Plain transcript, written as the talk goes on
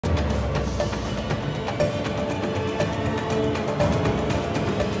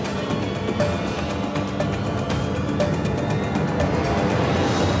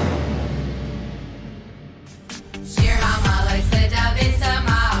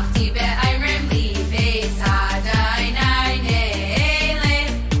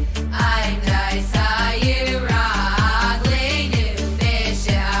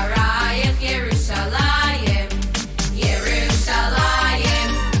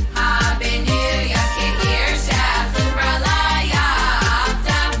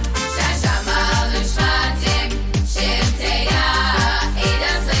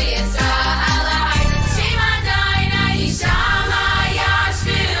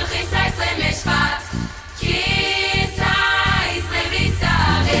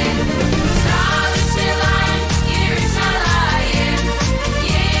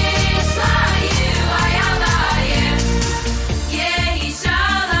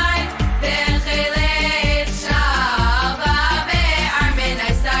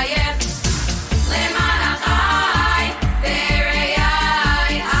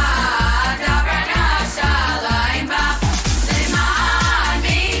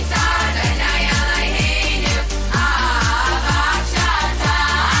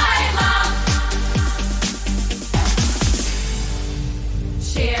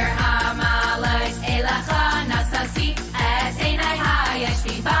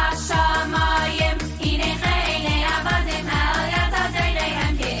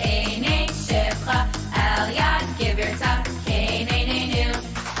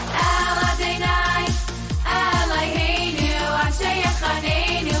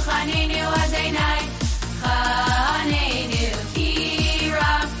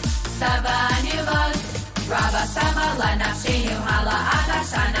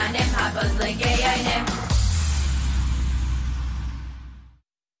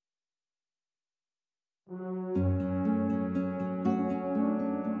If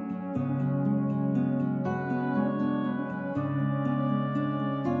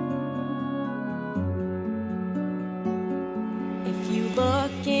you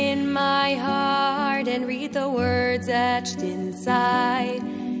look in my heart and read the words etched inside,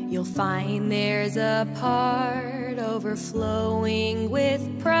 you'll find there's a part overflowing with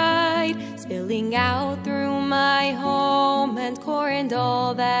pride, spilling out through my home and core and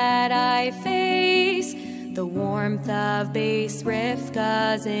all that I face, the warmth of Bais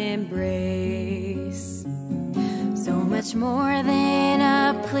Rivkah's embrace. So much more than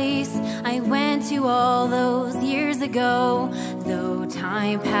a place I went to all those years ago. Though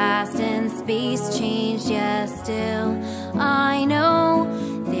time passed and space changed, yes, still I know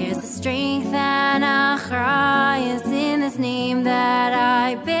there's a strength and a chrayas in this name that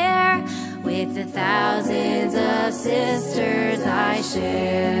I bear with the thousands of sisters I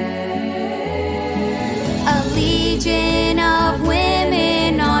share. A legion of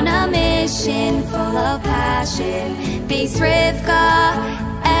women on a mission full of passion, Bais Rivkah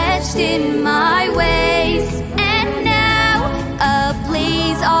etched in my ways. And now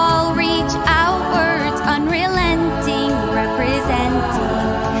ablaze, I'll reach outwards, unrelenting,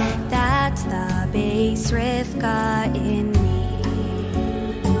 representing. That's the Bais Rivkah in me.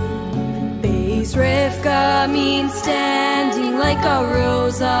 Bais Rivkah means standing like a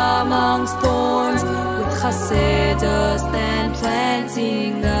rose amongst thorns, Chasidus, then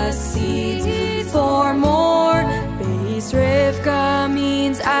planting the seeds for more. Bais Rivkah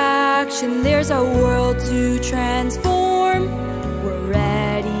means action, there's a world to transform. We're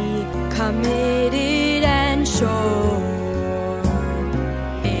ready, committed and sure.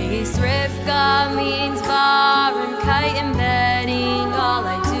 Bais Rivkah means Barim embedding all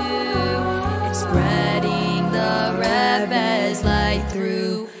I do. It's spreading the Rebbe's light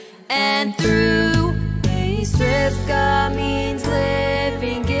through and through. Bais Rivkah means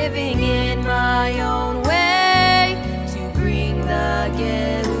living, giving in my own way to bring the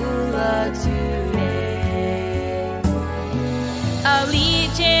Geula today. A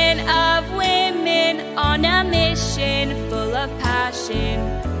legion of women on a mission full of passion,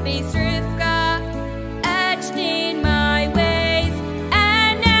 Bais Rivkah etched in my ways.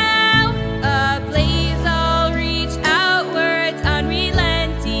 And now ablaze, I'll reach outwards,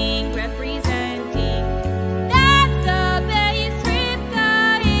 unrelenting, representing. That's the Bais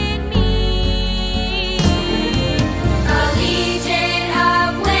Rivkah in me. A legion of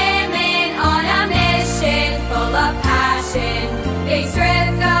women on a mission full of passion, Bais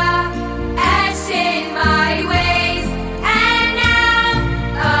Rivkah etched in my ways. And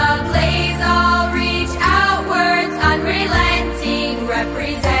now ablaze, I'll reach outwards, unrelenting,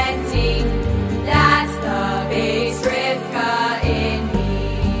 representing. That's the Bais Rivkah in me.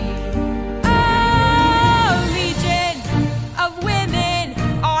 Oh, legion of women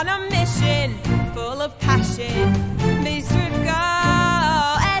on a mission full of passion, Bais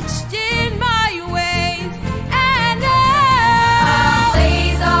Rivkah etched in my ways. And now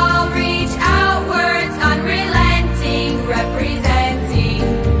Ablaze, I'll reach outwards, unrelenting, representing.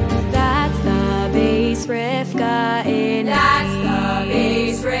 That's the Bais Rivkah in me. That's the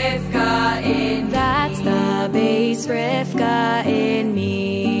Bais Rivkah in me. That's the Bais Rivkah in me.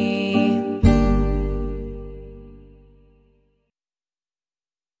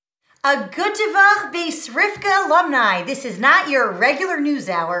 A good Devach Bais Rivkah Alumni. This is not your regular news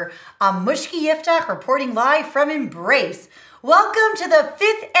hour. I'm Mushki Yiftach reporting live from Embrace. Welcome to the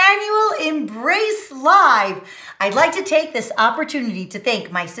 5th annual Embrace Live. I'd like to take this opportunity to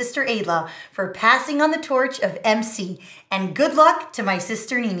thank my sister Ayla for passing on the torch of MC. And good luck to my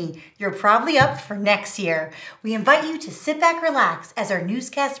sister Nini. You're probably up for next year. We invite you to sit back, relax as our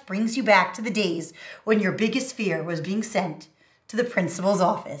newscast brings you back to the days when your biggest fear was being sent to the principal's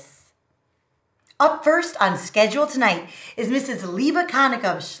office. Up first on schedule tonight is Mrs. Liba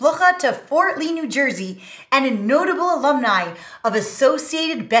Konikov, shlucha to Fort Lee, New Jersey, and a notable alumni of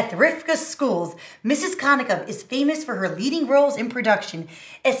Associated Bais Rivkah Schools. Mrs. Konikov is famous for her leading roles in production,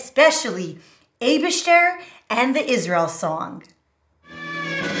 especially Eibishter and the Israel Song.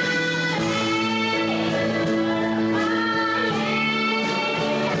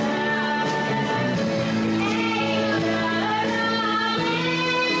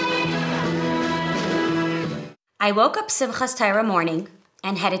 I woke up Simchas Torah morning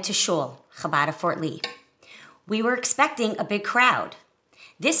and headed to Shul, Chabad of Fort Lee. We were expecting a big crowd.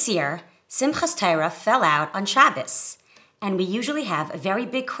 This year, Simchas Torah fell out on Shabbos, and we usually have a very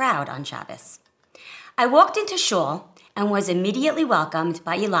big crowd on Shabbos. I walked into Shul and was immediately welcomed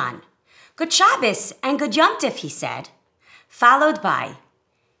by Ilan. "Good Shabbos and good Yom Tov," he said, followed by,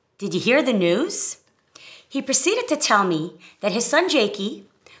 "Did you hear the news? He proceeded to tell me that his son Jakey,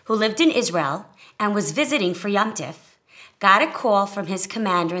 who lived in Israel and was visiting for Yom Tif, got a call from his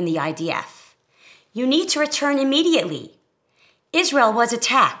commander in the IDF. You need to return immediately. Israel was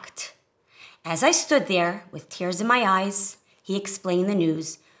attacked. As I stood there with tears in my eyes, he explained the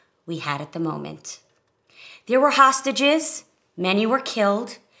news we had at the moment. There were hostages, many were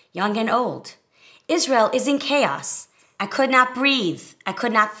killed, young and old. Israel is in chaos. I could not breathe. I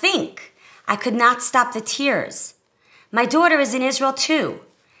could not think. I could not stop the tears. My daughter is in Israel too.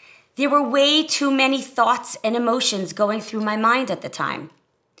 There were way too many thoughts and emotions going through my mind at the time.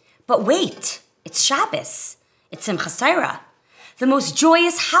 But wait, it's Shabbos. It's Simchas Torah, the most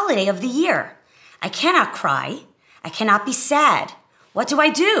joyous holiday of the year. I cannot cry. I cannot be sad. What do I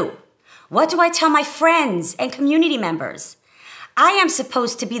do? What do I tell my friends and community members? I am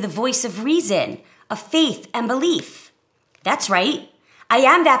supposed to be the voice of reason, of faith and belief. That's right. I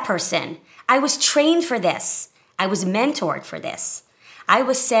am that person. I was trained for this. I was mentored for this. I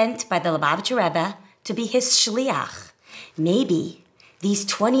was sent by the Lubavitcher Rebbe to be his shliach. Maybe these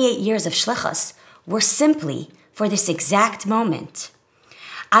 28 years of shlichus were simply for this exact moment.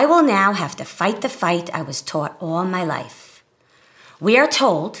 I will now have to fight the fight I was taught all my life. We are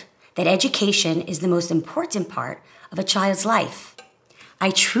told that education is the most important part of a child's life.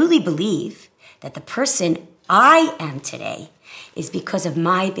 I truly believe that the person I am today is because of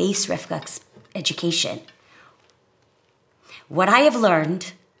my Bais Rivkah education. What I have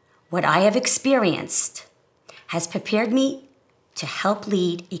learned, what I have experienced, has prepared me to help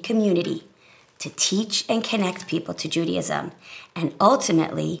lead a community, to teach and connect people to Judaism, and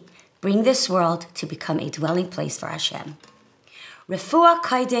ultimately bring this world to become a dwelling place for Hashem. Refuah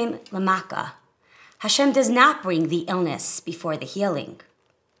kaidem lamaka. Hashem does not bring the illness before the healing.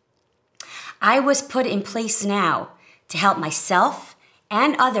 I was put in place now to help myself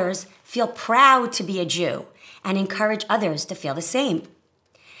and others feel proud to be a Jew and encourage others to feel the same.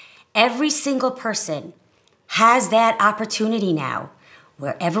 Every single person has that opportunity now,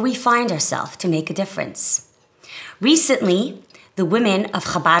 wherever we find ourselves, to make a difference. Recently, the women of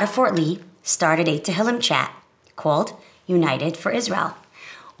Chabad of Fort Lee started a Tehillim chat called United for Israel.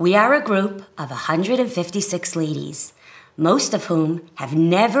 We are a group of 156 ladies, most of whom have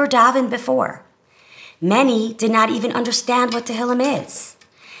never davened before. Many did not even understand what Tehillim is.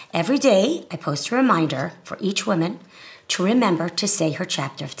 Every day, I post a reminder for each woman to remember to say her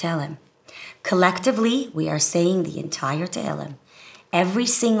chapter of Tehillim. Collectively, we are saying the entire Tehillim every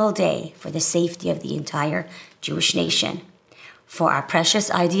single day for the safety of the entire Jewish nation, for our precious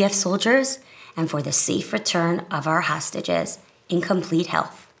IDF soldiers, and for the safe return of our hostages in complete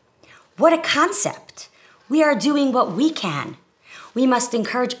health. What a concept! We are doing what we can. We must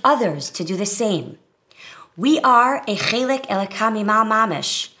encourage others to do the same. We are a chelek elokah mimal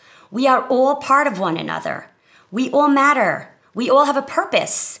mamish. We are all part of one another. We all matter. We all have a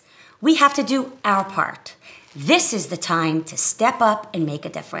purpose. We have to do our part. This is the time to step up and make a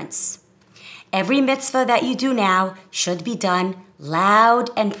difference. Every mitzvah that you do now should be done loud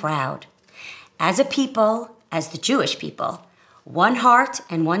and proud. As a people, as the Jewish people, one heart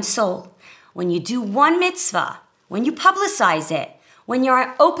and one soul. When you do one mitzvah, when you publicize it, when you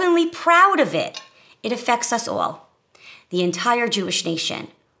are openly proud of it, it affects us all. The entire Jewish nation.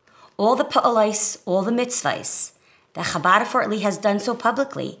 All the pa'alais, all the mitzvahs that Chabad of Fort Lee has done so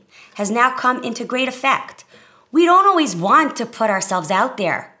publicly has now come into great effect. We don't always want to put ourselves out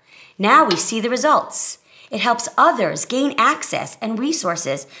there. Now we see the results. It helps others gain access and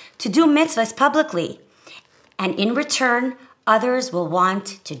resources to do mitzvahs publicly. And in return, others will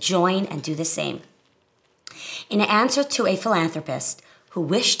want to join and do the same. In answer to a philanthropist who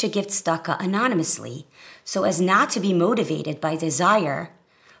wished to give tzedakah anonymously so as not to be motivated by desire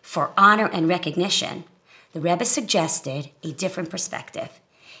for honor and recognition, the Rebbe suggested a different perspective.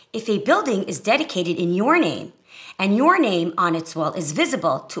 If a building is dedicated in your name and your name on its wall is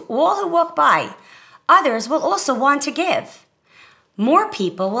visible to all who walk by, others will also want to give. More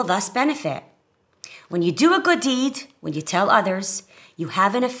people will thus benefit. When you do a good deed, when you tell others, you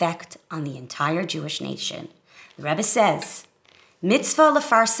have an effect on the entire Jewish nation. The Rebbe says, mitzvah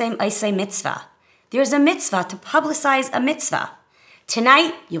lefarsem eisei mitzvah. There's a mitzvah to publicize a mitzvah.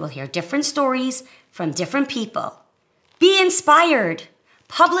 Tonight, you will hear different stories from different people. Be inspired.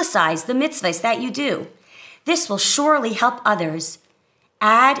 Publicize the mitzvahs that you do. This will surely help others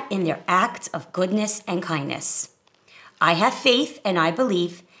add in their acts of goodness and kindness. I have faith and I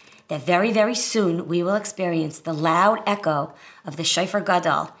believe that very, very soon we will experience the loud echo of the Shofar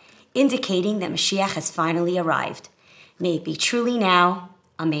Gadol, indicating that Mashiach has finally arrived. May it be truly now.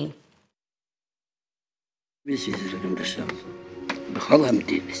 Amen. بسم الله الرحمن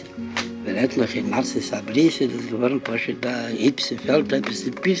الرحيم. Wenn etliche in Masses abrisse, das geworden Posche da, Ipse fällt etwas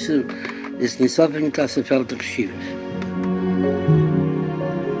in Pisse, ist nicht so wenig, dass fällt auf Schiebe.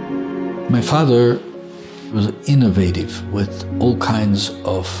 My father was innovative with all kinds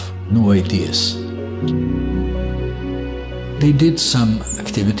of new ideas. They did some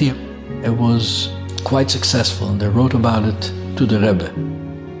activity. It was quite successful, and they wrote about it to the Rebbe.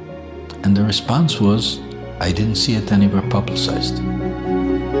 And the response was, I didn't see it anywhere publicized.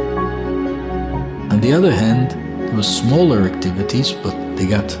 On the other hand, there were smaller activities, but they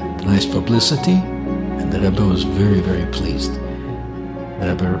got nice publicity, and the Rebbe was very, very pleased. The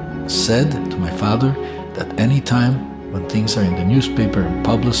Rebbe said to my father that any time when things are in the newspaper and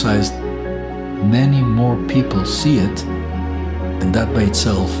publicized, many more people see it, and that by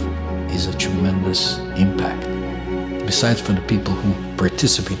itself is a tremendous impact. Besides for the people who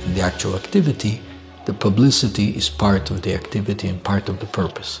participate in the actual activity, the publicity is part of the activity and part of the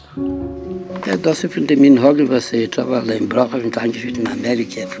purpose. Ja, das ist von dem Minhagel, was ich habe in Brach und angeführt in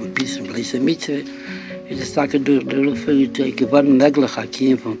Amerika, von Pisse und Bais Mitzvah, wie das Tag durch die Luft geworden möglich,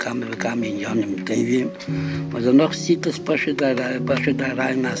 Hakim von Kamen in Jahren mit Tevim. Und dann noch sieht das Pasche da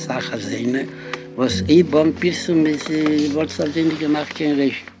rein nach Sache sehen, was bon Pisse mit Wortsalzende gemacht kein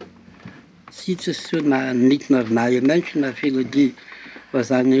Recht. Sieht es zu, nicht nur neue Menschen, aber viele, die was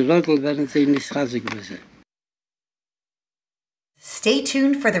eine Regel werden sie nicht rasig gewesen. Stay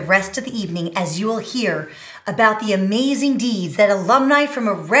tuned for the rest of the evening as you will hear about the amazing deeds that alumni from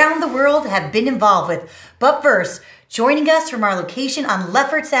around the world have been involved with. But first, joining us from our location on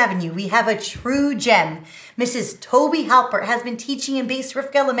Lefferts Avenue, we have a true gem. Mrs. Toby Halpert has been teaching in Bais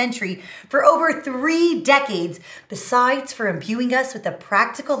Rivkah Elementary for over 3 decades, besides for imbuing us with the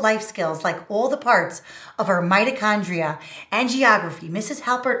practical life skills like all the parts of our mitochondria and geography. Mrs.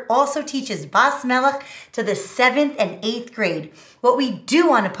 Halpert also teaches Bas Melech to the 7th and 8th grade. What we do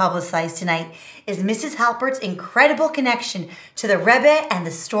want to publicize tonight is Mrs. Halpert's incredible connection to the Rebbe and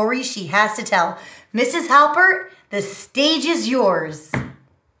the stories she has to tell. Mrs. Halpert, the stage is yours.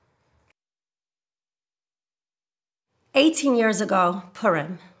 18 years ago,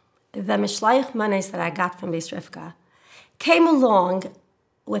 Purim, the Mishlayach Manes that I got from Bais Rivkah came along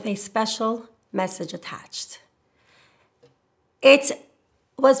with a special message attached. It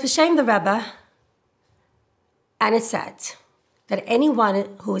was B'Shem the Rebbe, and it said that anyone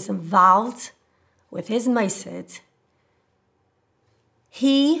who is involved with his Meisid,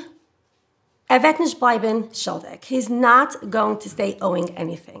 he evet nicht bleiben schuldig. He's not going to stay owing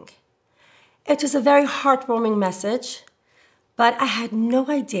anything. It was a very heartwarming message, but I had no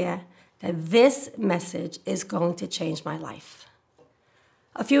idea that this message is going to change my life.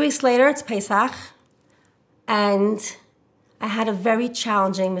 A few weeks later, it's Pesach, and I had a very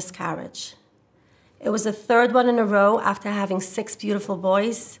challenging miscarriage. It was the 3rd one in a row after having 6 beautiful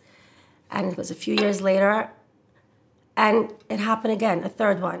boys, and it was a few years later, and it happened again, a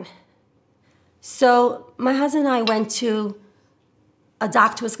 3rd one. So my husband and I went to a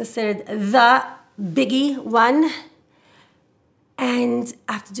doctor who was considered the biggie one, and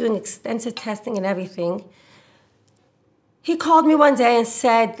after doing extensive testing and everything, he called me one day and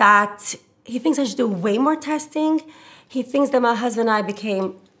said that he thinks I should do way more testing. He thinks that my husband and I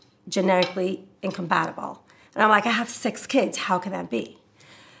became genetically incompatible. And I'm like, I have 6 kids, how can that be?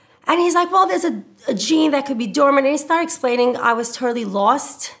 And he's like, well, there's a gene that could be dormant. And he started explaining I was totally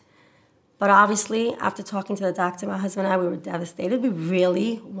lost. But obviously, after talking to the doctor, my husband and I, we were devastated. We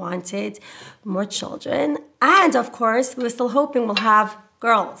really wanted more children. And of course, we were still hoping we'll have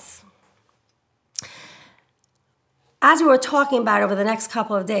girls. As we were talking about it over the next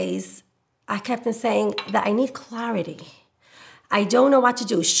couple of days, I kept on saying that I need clarity. I don't know what to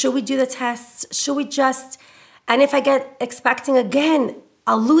do. Should we do the tests? Should we just, and if I get expecting again,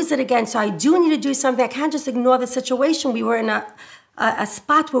 I'll lose it again. So I do need to do something. I can't just ignore the situation. We were in a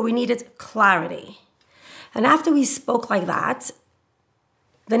spot where we needed clarity. And after we spoke like that,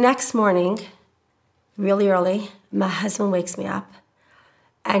 the next morning, really early, my husband wakes me up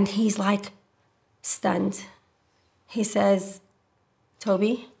and he's like stunned. He says,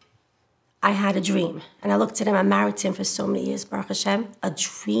 Toby, I had a dream. And I looked at him, I'm married to him for so many years, Baruch Hashem. A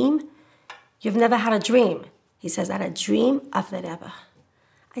dream? You've never had a dream. He says, I had a dream of the Rebbe.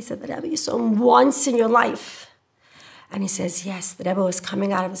 I said, the Rebbe you saw him once in your life. And he says, yes, the Rebbe was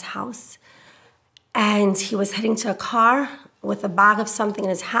coming out of his house and he was heading to a car with a bag of something in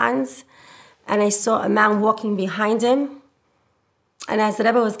his hands. And I saw a man walking behind him. And as the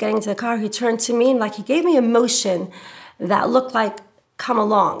Rebbe was getting to the car, he turned to me and like he gave me a motion that looked like, come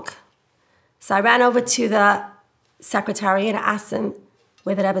along. So I ran over to the secretary and asked him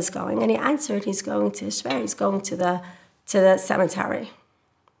where the Rebbe's going. And he answered, he's going to Shver, he's going to the cemetery.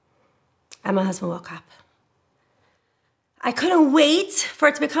 and my husband woke up. I couldn't wait for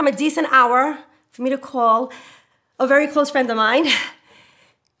it to become a decent hour for me to call a very close friend of mine,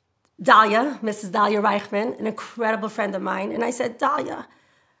 Dahlia, Mrs. Dahlia Reichman, an incredible friend of mine. And I said, Dahlia,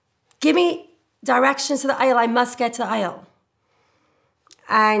 give me directions to the aisle. I must get to the aisle.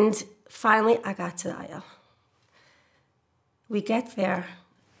 And finally, I got to the aisle. We get there,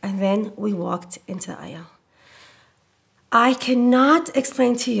 and then we walked into the aisle. I cannot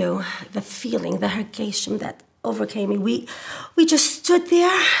explain to you the feeling, the hergeshim that overcame me. We just stood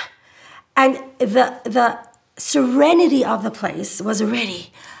there, and the serenity of the place was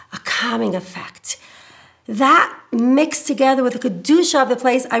already a calming effect. That mixed together with the kedusha of the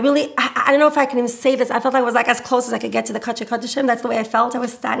place, I don't know if I can even say this. I felt like I was like as close as I could get to the Kachei Kodashim. That's the way I felt. I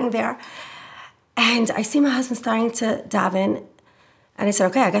was standing there. And I see my husband starting to daven. And I said,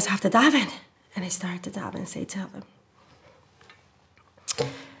 okay, I guess I have to daven. And I started to daven and say to him.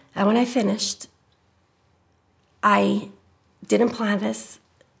 And when I finished, I didn't plan this.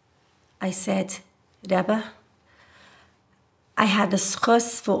 I said, Rebbe, I had the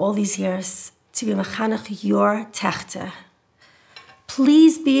schus for all these years to be mechanech your techter.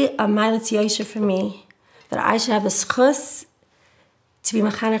 Please be a meilat yosher for me, that I should have the schus to be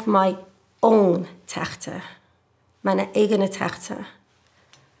mechanech my own techter, meine eigene techter.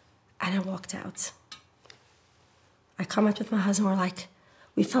 And I walked out. I come up with my husband,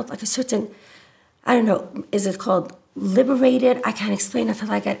 we felt like a certain, I don't know, is it called liberated? I can't explain. I felt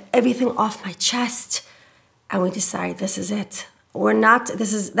like I got everything off my chest. And we decided, this is it. That's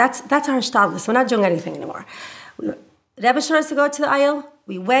our shtadlus. We're not doing anything anymore. Rebbe showed us to go to the aisle.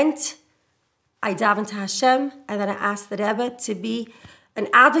 We went. I davened to Hashem, and then I asked the Rebbe to be an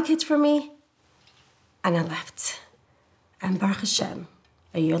advocate for me, and I left. And Baruch Hashem,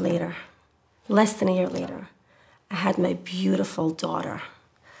 a year later, less than a year later, I had my beautiful daughter.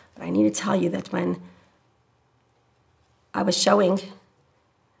 But I need to tell you that when I was showing,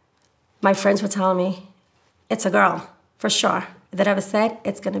 my friends were telling me, it's a girl, for sure. The Rebbe said,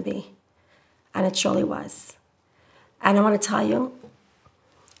 it's going to be. And it surely was. And I want to tell you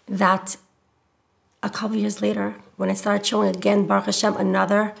that a couple years later, when I started showing again, Baruch Hashem,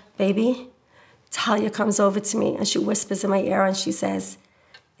 another baby, Talia comes over to me and she whispers in my ear and she says,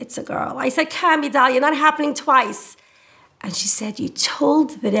 it's a girl. I said, can't be, Talia, not happening twice. And she said, you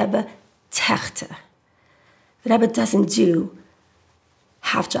told the Rebbe techter. The Rebbe doesn't do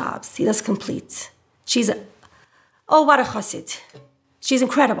half jobs. He does complete. Oh, what a chassid. She's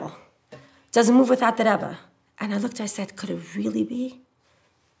incredible. Doesn't move without the Rebbe. And I looked, I said, could it really be?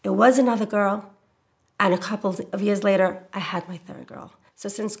 It was another girl. And a couple of years later, I had my third girl. So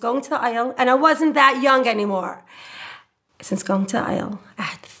since going to the aisle, and I wasn't that young anymore. Since going to the aisle, I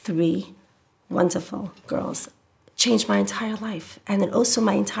had 3 wonderful girls. Changed my entire life. And then also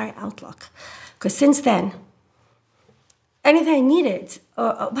my entire outlook. Because since then, anything I needed,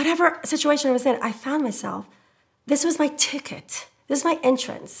 or whatever situation I was in, I found myself. This was my ticket. This is my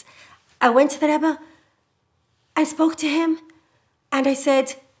entrance. I went to the Rebbe. I spoke to him. And I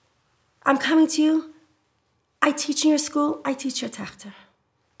said, I'm coming to you. I teach in your school. I teach your techter.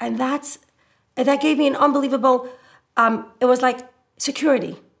 And that gave me an unbelievable, it was like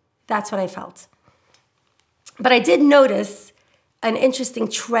security. That's what I felt. But I did notice an interesting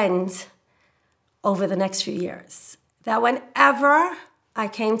trend over the next few years. That whenever I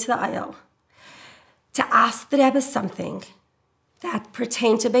came to the aisle to ask the Rebbe something that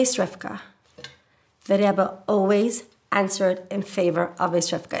pertained to Bais Rivkah, the Rebbe always answered in favor of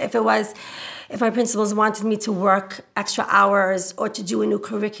Bais Rivkah. If my principals wanted me to work extra hours or to do a new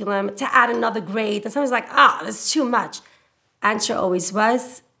curriculum, to add another grade, and someone's like, this is too much. Answer always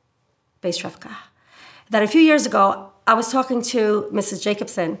was Bais Rivkah. That a few years ago, I was talking to Mrs.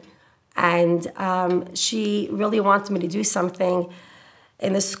 Jacobson, and she really wanted me to do something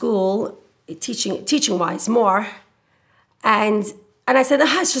in the school, teaching-wise, more. And I said,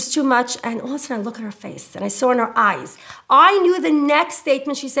 it's just too much. And all of a sudden, I look at her face, and I saw in her eyes. I knew the next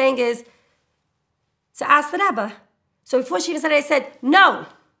statement she's saying is, so ask the Rebbe. So before she even said it, I said, no.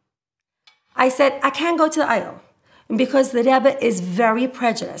 I said, I can't go to the aisle, because the Rebbe is very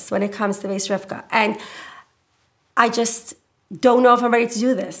prejudiced when it comes to Bais Rivkah. And I just don't know if I'm ready to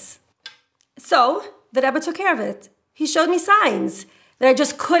do this. So the Rebbe took care of it. He showed me signs that I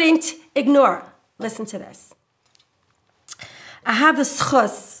just couldn't ignore. Listen to this. I have the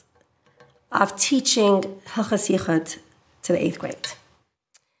schus of teaching Hilchas Yichud to the 8th grade.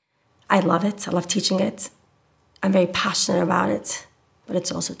 I love it. I love teaching it. I'm very passionate about it, but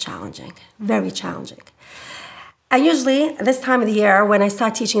it's also challenging, very challenging. And usually, this time of the year, when I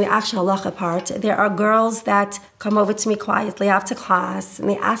start teaching the actual halacha part, there are girls that come over to me quietly after class, and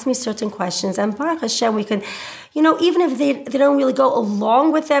they ask me certain questions. And Baruch Hashem, we can, even if they don't really go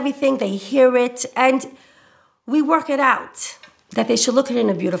along with everything, they hear it, and we work it out, that they should look at it in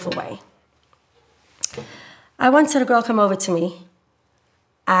a beautiful way. I once had a girl come over to me,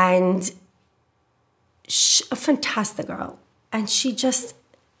 and a fantastic girl, and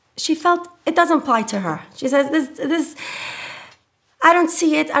she felt it doesn't apply to her. She says, this, I don't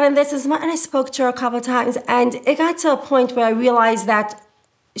see it, and this is and I spoke to her a couple of times, and it got to a point where I realized that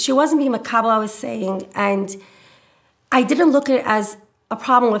she wasn't being makabel I was saying, and I didn't look at it as a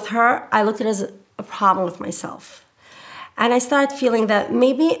problem with her, I looked at it as a problem with myself. And I started feeling that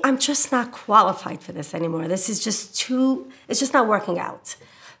maybe I'm just not qualified for this anymore. This is just it's just not working out.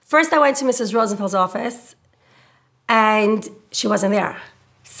 First, I went to Mrs. Rosenfeld's office, and she wasn't there.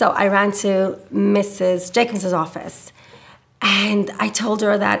 So I ran to Mrs. Jacobs' office, and I told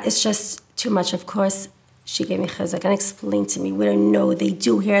her that it's just too much. Of course, she gave me chizuk and explained to me, we don't know, they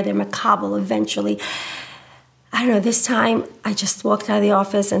do here, they're makabel eventually. I don't know, this time I just walked out of the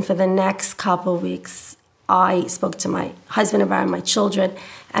office, and for the next couple of weeks, I spoke to my husband about my children,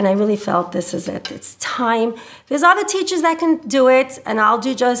 and I really felt this is it. It's time. There's other teachers that can do it, and I'll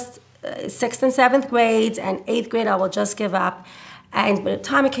do just 6th and 7th grades, and 8th grade I will just give up. And by the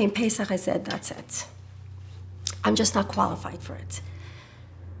time it came Pesach, I said, that's it. I'm just not qualified for it.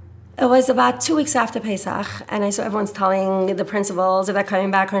 It was about 2 weeks after Pesach, and I saw everyone's telling the principals if they're coming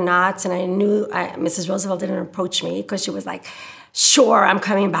back or not, and I knew Mrs. Roosevelt didn't approach me because she was like, sure, I'm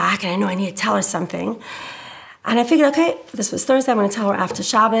coming back, and I know I need to tell her something. And I figured, okay, this was Thursday, I'm going to tell her after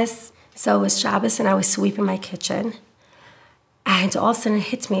Shabbos. So it was Shabbos, and I was sweeping my kitchen, and all of a sudden it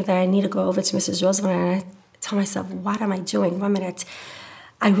hit me that I need to go over to Mrs. Roosevelt, and I tell myself, what am I doing? 1 minute.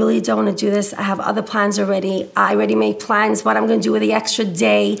 I really don't want to do this. I have other plans already. I already made plans what I'm going to do with the extra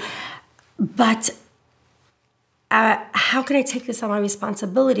day. But how could I take this on my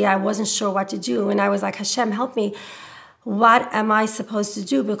responsibility? I wasn't sure what to do. And I was like, Hashem, help me. What am I supposed to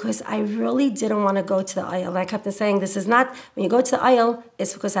do? Because I really didn't want to go to the aisle. And I kept on saying, this is not, when you go to the aisle,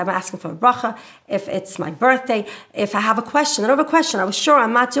 it's because I'm asking for a bracha. If it's my birthday, if I have a question, another question, I was sure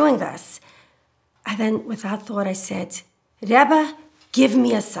I'm not doing this. And then without thought, I said, Rebbe, give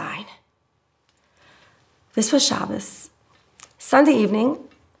me a sign. This was Shabbos. Sunday evening,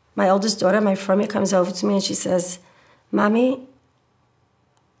 my oldest daughter, my Fromia, comes over to me and she says, Mommy,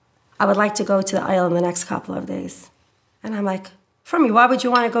 I would like to go to the aisle in the next couple of days. And I'm like, Fromia, why would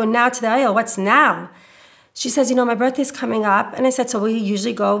you want to go now to the aisle? What's now? She says, my birthday's coming up. And I said, so we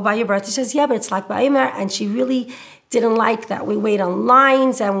usually go by your birthday? She says, yeah, but it's like Baimer. And she really didn't like that we wait on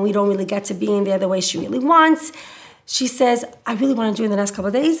lines and we don't really get to be in there the way she really wants. She says, I really want to do it in the next couple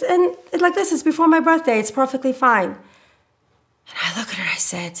of days. And it's like this, it's before my birthday. It's perfectly fine. And I look at her, I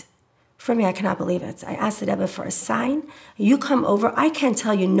said, for me, I cannot believe it. I asked the Rebbe for a sign. You come over, I can't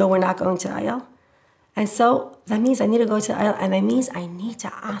tell you, no, we're not going to the aisle. And so that means I need to go to the aisle, and that means I need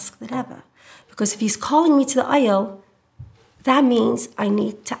to ask the Rebbe. Because if he's calling me to the aisle, that means I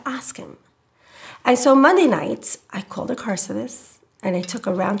need to ask him. And so Monday night, I called a car service, and I took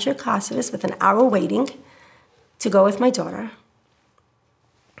a round-trip car service with an hour waiting to go with my daughter.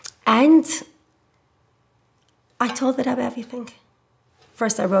 And I told the Rebbe everything.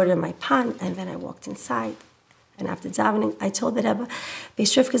 First, I wrote it in my pan, and then I walked inside. And after davening, I told the Rebbe,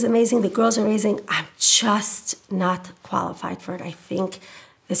 Bais Rivkah is amazing, the girls are amazing. I'm just not qualified for it. I think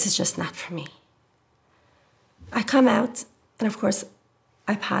this is just not for me. I come out, and of course,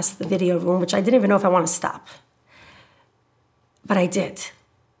 I passed the video room, which I didn't even know if I want to stop. But I did.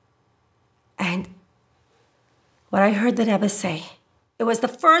 And what I heard the Rebbe say, it was the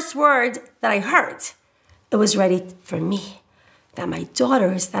first word that I heard. It was ready for me. That my daughter,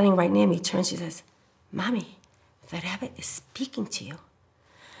 who's standing right near me, turns, she says, Mommy, the Rebbe is speaking to you.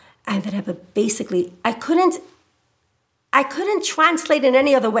 And the Rebbe basically, I couldn't translate in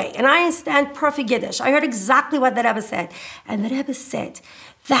any other way. And I understand perfect Yiddish. I heard exactly what the Rebbe said. And the Rebbe said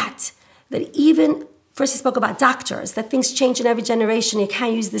that even, first he spoke about doctors, that things change in every generation. You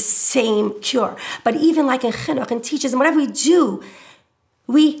can't use the same cure. But even like in chinuch and teachers and whatever we do,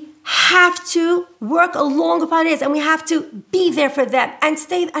 we have to work along with what it is, and we have to be there for them and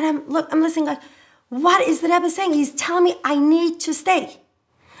stay. And I'm listening like, what is the Rebbe saying? He's telling me I need to stay.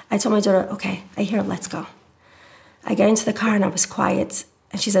 I told my daughter, okay, I hear, let's go. I get into the car and I was quiet.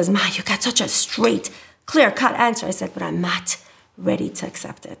 And she says, Ma, you got such a straight, clear-cut answer. I said, but I'm not ready to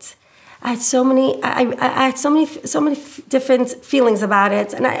accept it. I had so many different feelings about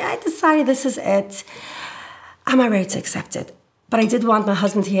it. And I decided this is it. I'm not ready to accept it. But I did want my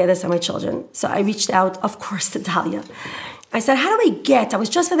husband to hear this and my children. So I reached out, of course, to Talia. I said, I was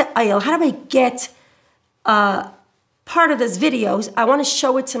just for the aisle, how do I get part of this video? I want to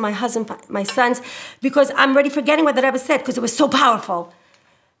show it to my husband, my sons, because I'm already forgetting what the Rebbe said because it was so powerful.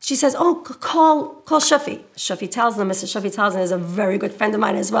 She says, oh, call Shafi. Shafi tells them, Mrs. Shafi tells them, is a very good friend of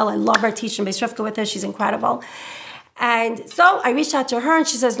mine as well. I love her teaching Bais Rivkah with her. She's incredible. And so I reached out to her and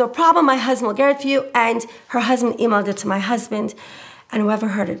she says, no problem, my husband will get it for you. And her husband emailed it to my husband. And whoever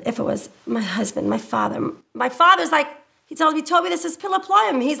heard it, if it was my husband, my father's like, he told me this is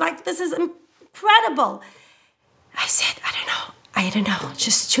Pilaployim. He's like, this is incredible. I said, I don't know,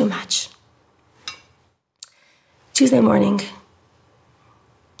 just too much. Tuesday morning,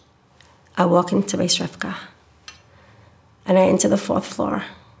 I walk into Bais Rivkah, and I enter the 4th floor.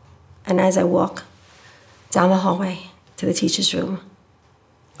 And as I walk down the hallway to the teacher's room,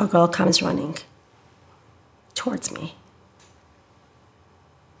 a girl comes running towards me.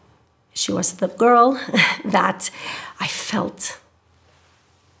 She was the girl that I felt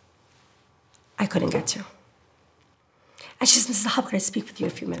I couldn't get to. And she says, Mrs. Halp, can I speak with you a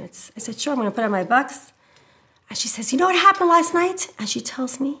few minutes? I said, sure, I'm going to put on my bucks. And she says, you know what happened last night? And she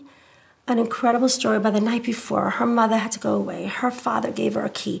tells me an incredible story about the night before. Her mother had to go away. Her father gave her a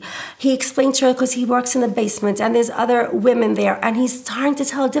key. He explained to her because he works in the basement and there's other women there. And he's starting to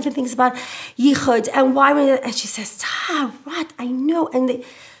tell different things about Yichud and why. And she says, what? I know. And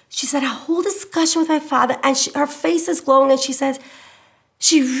she said, a whole discussion with my father. And her face is glowing. And she says,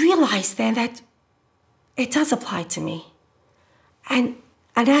 she realized then that it does apply to me. And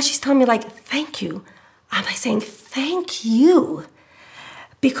as she's telling me, like, thank you, I'm like saying, thank you.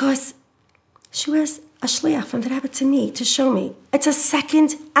 Because she was a shliach from the Rebbe to me to show me. It's a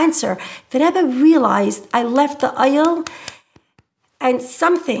second answer. The Rebbe realized I left the aisle and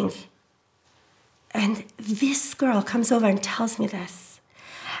something. And this girl comes over and tells me this.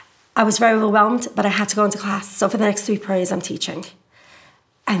 I was very overwhelmed, but I had to go into class. So for the next 3 periods, I'm teaching.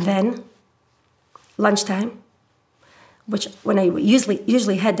 And then lunchtime, which when I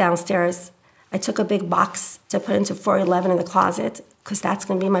usually head downstairs, I took a big box to put into 411 in the closet because that's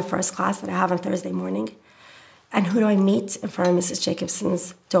going to be my first class that I have on Thursday morning. And who do I meet in front of Mrs.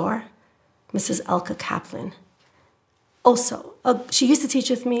 Jacobson's door? Mrs. Elka Kaplan. Also, she used to teach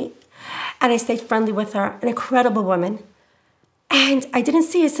with me, and I stayed friendly with her, an incredible woman. And I didn't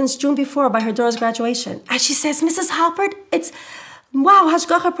see her since June before by her daughter's graduation. And she says, Mrs. Halpert, it's wow,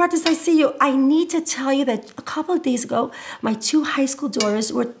 Hashgacha Pratis, I see you. I need to tell you that a couple of days ago, my 2 high school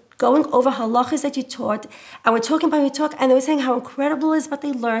daughters were going over halachas that you taught, and we're talking about your talk, and they were saying how incredible it is what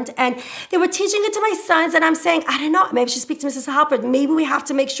they learned, and they were teaching it to my sons, and I'm saying, I don't know, maybe I should speak to Mrs. Halpert. Maybe we have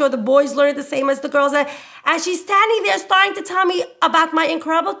to make sure the boys learn it the same as the girls. And she's standing there starting to tell me about my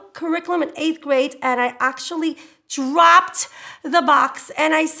incredible curriculum in 8th grade, and I actually dropped the box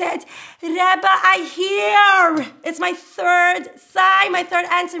and I said, Rebbe, I hear. It's my 3rd sign, my 3rd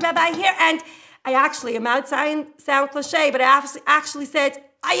answer, Rebbe, I hear. And I actually, it might sound cliche, but I actually said,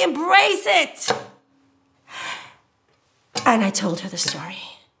 I embrace it. And I told her the story.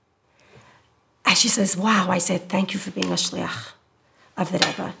 And she says, wow. I said, thank you for being a shliach of the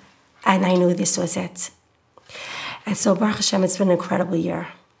Rebbe. And I knew this was it. And so, Baruch Hashem, it's been an incredible year.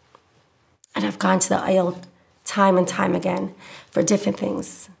 And I've gone to the aisle time and time again for different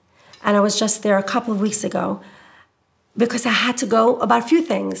things. And I was just there a couple of weeks ago because I had to go about a few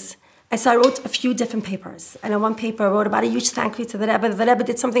things. And so I wrote a few different papers. And in one paper, I wrote about a huge thank you to the Rebbe. The Rebbe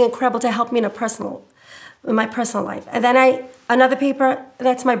did something incredible to help me in my personal life. And then another paper,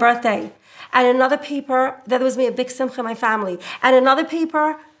 that's my birthday. And another paper, that was me a big simcha in my family. And another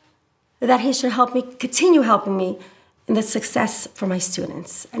paper, that he should help me, continue helping me in the success for my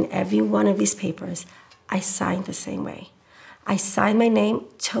students. And every one of these papers, I signed the same way. I signed my name,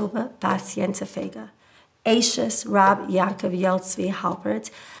 Toba Bas Yentefega, Ashes Rab Yaakov Yeltzvi Halpert,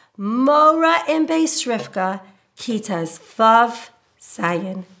 Mora in Bais Rivkah, Kitas Vav,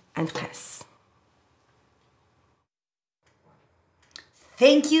 Zayin, and Ches.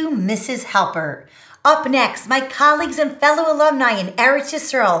 Thank you, Mrs. Halpert. Up next, my colleagues and fellow alumni in Eretz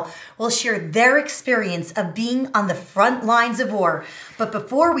Yisrael will share their experience of being on the front lines of war. But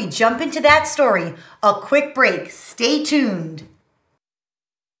before we jump into that story, a quick break. Stay tuned.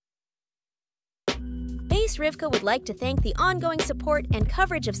 Bais Rivkah would like to thank the ongoing support and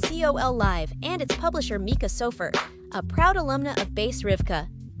coverage of COL Live and its publisher Mika Sofer, a proud alumna of Bais Rivkah.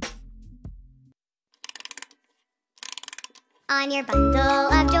 On your bundle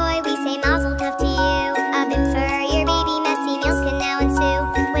of joy, we say mazel tov to you. A bib for your baby, messy meals can now ensue.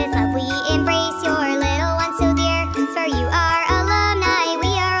 With love we embrace your little one so dear. For you are alumni,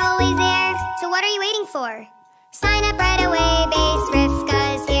 we are always there. So what are you waiting for? Sign up right away, baby.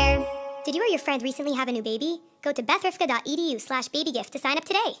 Did you or your friend recently have a new baby? Go to bethrivkah.edu/babygift to sign up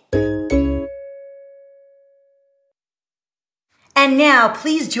today. And now,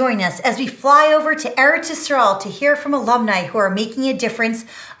 please join us as we fly over to Eretz Yisrael to hear from alumni who are making a difference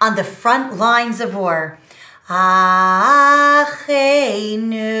on the front lines of war. Acheinu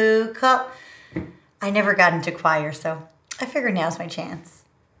kol. I never got into choir, so I figure now's my chance.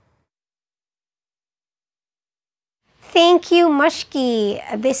 Thank you, Mushki.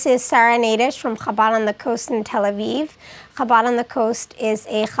 This is Sarah Nadish from Chabad on the Coast in Tel Aviv. Chabad on the Coast is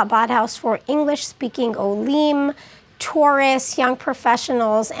a Chabad house for English-speaking Olim, tourists, young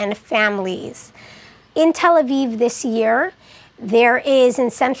professionals, and families. In Tel Aviv this year, there is,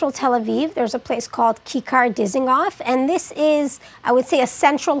 in central Tel Aviv, there's a place called Kikar Dizengoff, and this is, I would say, a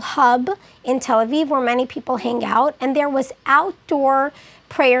central hub in Tel Aviv where many people hang out, and there was outdoor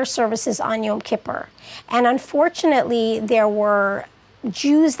prayer services on Yom Kippur. And unfortunately, there were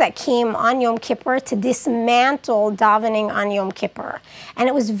Jews that came on Yom Kippur to dismantle davening on Yom Kippur. And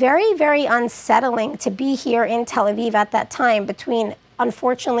it was very, very unsettling to be here in Tel Aviv at that time between,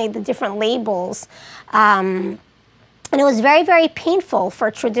 unfortunately, the different labels. And it was very, very painful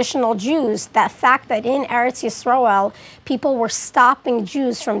for traditional Jews, that fact that in Eretz Yisrael, people were stopping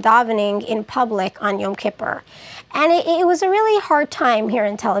Jews from davening in public on Yom Kippur. And it was a really hard time here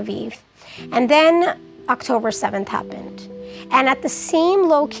in Tel Aviv. And then October 7th happened. And at the same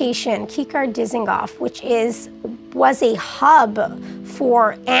location, Kikar Dizengoff, which was a hub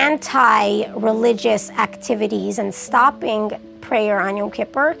for anti-religious activities and stopping prayer on Yom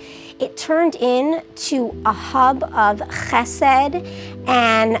Kippur, it turned into a hub of chesed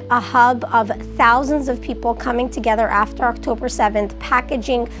and a hub of thousands of people coming together after October 7th,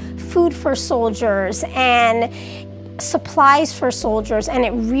 packaging food for soldiers and supplies for soldiers, and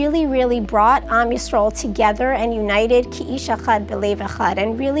it really, really brought Am Yisrael together and united ki ish echad belev echad,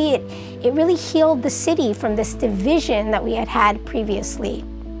 and really it really healed the city from this division that we had previously.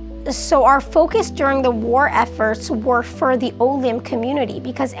 So our focus during the war efforts were for the Olim community,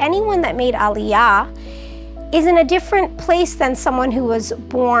 because anyone that made Aliyah is in a different place than someone who was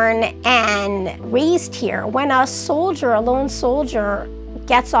born and raised here. When a soldier, a lone soldier,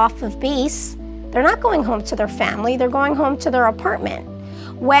 gets off of base, they're not going home to their family, they're going home to their apartment.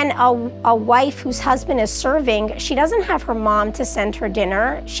 When a wife whose husband is serving, she doesn't have her mom to send her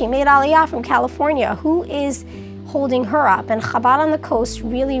dinner. She made Aliyah from California. Who is holding her up? And Chabad on the Coast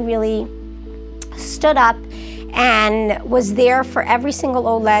really, really stood up and was there for every single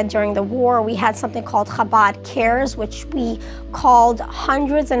OLED during the war. We had something called Chabad Cares, which we called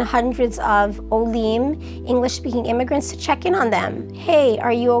hundreds and hundreds of Olim, English-speaking immigrants, to check in on them. Hey,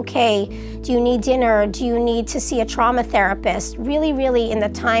 are you okay? Do you need dinner? Do you need to see a trauma therapist? Really, really, in the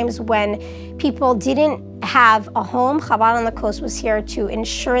times when people didn't have a home, Chabad on the Coast was here to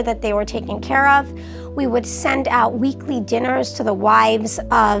ensure that they were taken care of. We would send out weekly dinners to the wives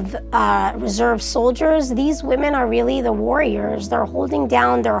of reserve soldiers. These women are really the warriors. They're holding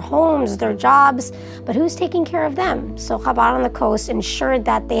down their homes, their jobs, but who's taking care of them? So Chabad on the Coast ensured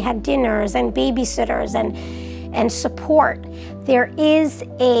that they had dinners and babysitters and support. There is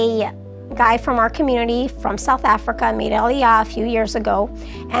a guy from our community from South Africa, made Aliyah a few years ago,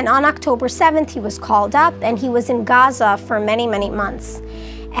 and on October 7th he was called up, and he was in Gaza for many, many months.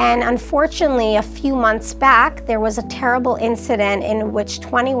 And unfortunately, a few months back, there was a terrible incident in which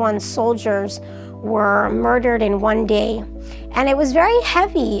 21 soldiers were murdered in one day. And it was very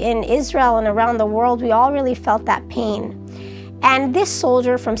heavy in Israel and around the world. We all really felt that pain. And this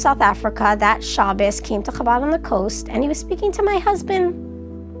soldier from South Africa, that Shabbos, came to Chabad on the Coast, and he was speaking to my husband.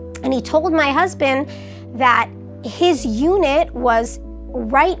 And he told my husband that his unit was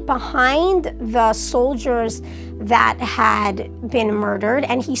right behind the soldiers that had been murdered,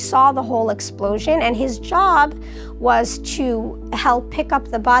 and he saw the whole explosion, and his job was to help pick up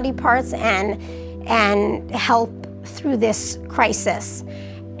the body parts and help through this crisis.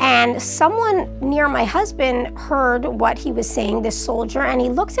 And someone near my husband heard what he was saying, this soldier, and he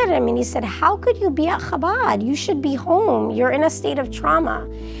looked at him and he said, "How could you be at Chabad? You should be home. You're in a state of trauma."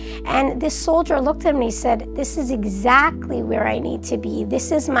 And this soldier looked at him and he said, "This is exactly where I need to be.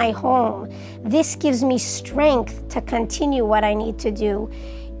 This is my home. This gives me strength to continue what I need to do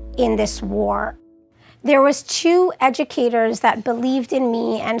in this war." There was 2 educators that believed in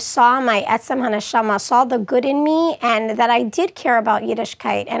me and saw my Etzem HaNeshama, saw the good in me, and that I did care about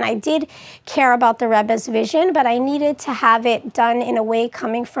Yiddishkeit, and I did care about the Rebbe's vision, but I needed to have it done in a way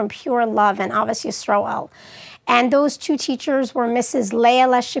coming from pure love and Avos Yisroel. And those 2 teachers were Mrs.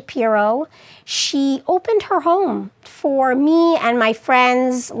 Leila Shapiro. she opened her home for me and my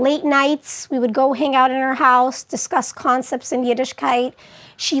friends. Late nights, we would go hang out in her house, discuss concepts in Yiddishkeit.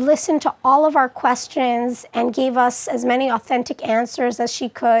 She listened to all of our questions and gave us as many authentic answers as she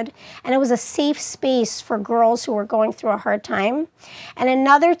could. And it was a safe space for girls who were going through a hard time. And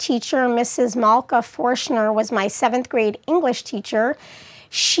another teacher, Mrs. Malka Forschner, was my 7th grade English teacher.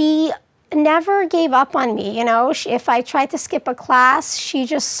 She never gave up on me, you know. If I tried to skip a class, she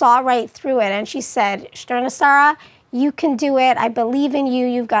just saw right through it. And she said, Shterna Sarah, you can do it. I believe in you.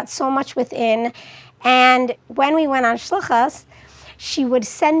 You've got so much within. And when we went on shluchas, she would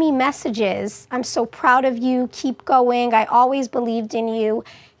send me messages. I'm so proud of you. Keep going. I always believed in you.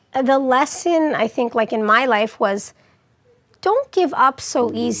 The lesson, I think, like in my life was, don't give up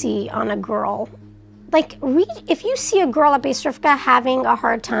so easy on a girl. Like, if you see a girl at Bais Rivkah having a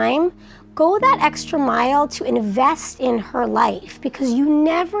hard time, go that extra mile to invest in her life, because you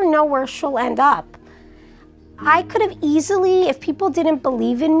never know where she'll end up. I could have easily, if people didn't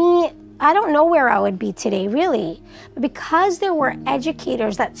believe in me, I don't know where I would be today, really. But because there were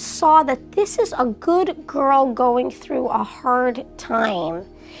educators that saw that this is a good girl going through a hard time,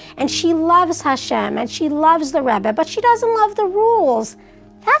 and she loves Hashem, and she loves the Rebbe, but she doesn't love the rules.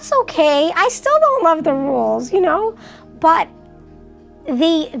 That's okay. I still don't love the rules, you know? But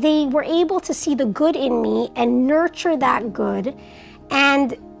they were able to see the good in me and nurture that good.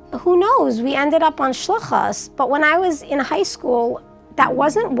 And who knows, we ended up on shluchas. But when I was in high school, that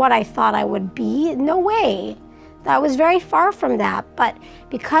wasn't what I thought I would be. No way. That was very far from that. But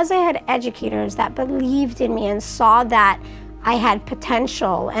because I had educators that believed in me and saw that I had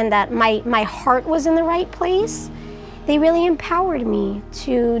potential and that my heart was in the right place, they really empowered me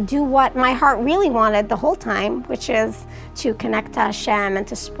to do what my heart really wanted the whole time, which is to connect to Hashem and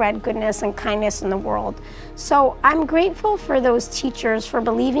to spread goodness and kindness in the world. So I'm grateful for those teachers for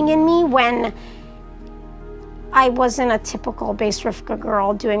believing in me when I wasn't a typical Bais Rivkah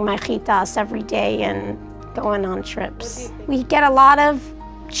girl doing my chitas every day and going on trips. We get a lot of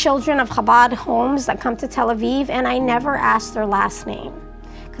children of Chabad homes that come to Tel Aviv, and I never ask their last name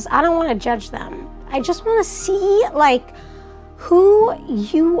because I don't want to judge them. I just want to see, like, who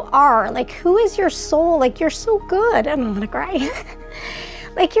you are. Like, who is your soul? Like, you're so good. I don't want to cry.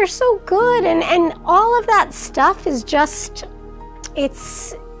 Like, you're so good. And all of that stuff is just,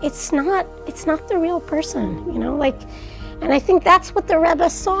 it's not the real person, you know? Like, and I think that's what the Rebbe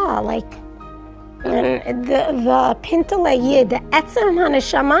saw. Like, and the Pintele Yid, the Etzem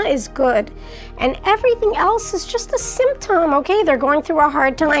HaNeshama is good. And everything else is just a symptom, okay? They're going through a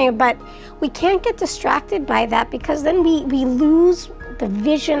hard time, but we can't get distracted by that because then we lose the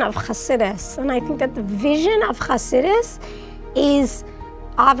vision of Chassidus. And I think that the vision of Chassidus is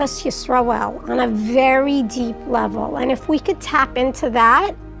Avas Yisrael on a very deep level. And if we could tap into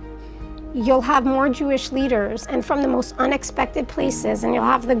that, you'll have more Jewish leaders and from the most unexpected places, and you'll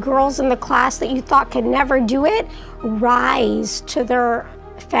have the girls in the class that you thought could never do it rise to their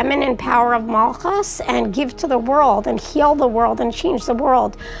feminine power of Malchus and give to the world and heal the world and change the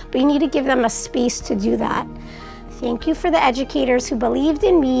world. But you need to give them a space to do that. Thank you for the educators who believed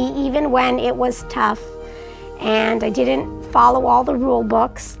in me even when it was tough and I didn't follow all the rule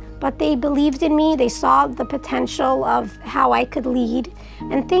books, but they believed in me. They saw the potential of how I could lead,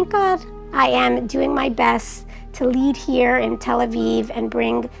 and thank God I am doing my best to lead here in Tel Aviv and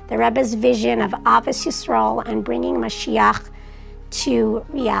bring the Rebbe's vision of Avos Yisrael and bringing Mashiach to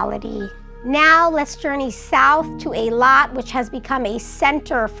reality. Now let's journey south to Eilat, which has become a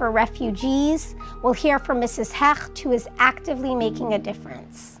center for refugees. We'll hear from Mrs. Hecht, who is actively making a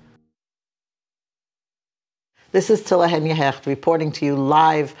difference. This is Tilla Henya Hecht reporting to you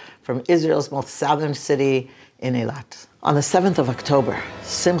live from Israel's most southern city in Eilat. On the 7th of October,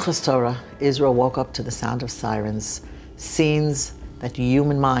 Simchas Torah, Israel woke up to the sound of sirens, scenes that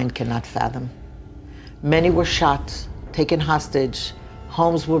human mind cannot fathom. Many were shot, taken hostage,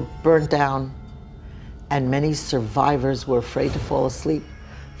 homes were burnt down, and many survivors were afraid to fall asleep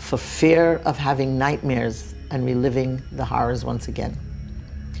for fear of having nightmares and reliving the horrors once again.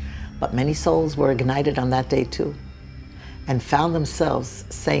 But many souls were ignited on that day too, and found themselves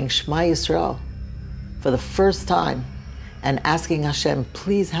saying Shema Yisrael for the first time and asking Hashem,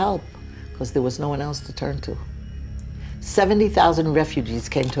 please help, because there was no one else to turn to. 70,000 refugees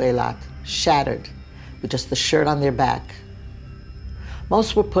came to Eilat, shattered, with just the shirt on their back.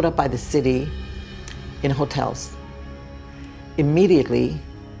 Most were put up by the city in hotels. Immediately,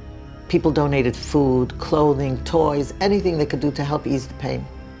 people donated food, clothing, toys, anything they could do to help ease the pain.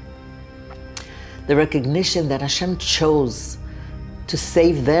 The recognition that Hashem chose to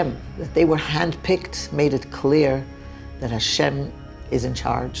save them, that they were handpicked, made it clear that Hashem is in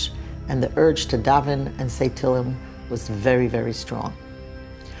charge and the urge to daven and say Tehillim was very, very strong.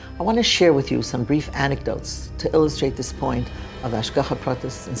 I want to share with you some brief anecdotes to illustrate this point of Hashgacha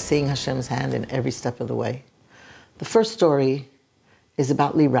Pratis and seeing Hashem's hand in every step of the way. The first story is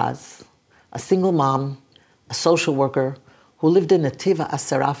about Liraz, a single mom, a social worker who lived in Netiva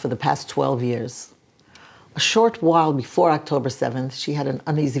Asara for the past 12 years. A short while before October 7th, she had an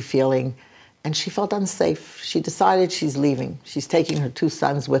uneasy feeling and she felt unsafe. She decided she's leaving. She's taking her 2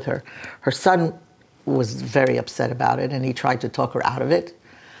 sons with her. Her son was very upset about it and he tried to talk her out of it.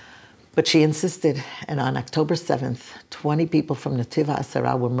 But she insisted, and on October 7th, 20 people from Netiva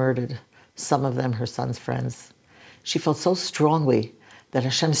Asara were murdered, some of them her son's friends. She felt so strongly that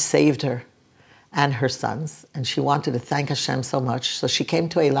Hashem saved her and her sons, and she wanted to thank Hashem so much. So she came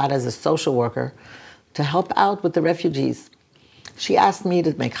to Eilat as a social worker to help out with the refugees. She asked me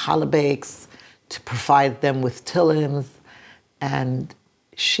to make challah bakes, to provide them with Tehillim, and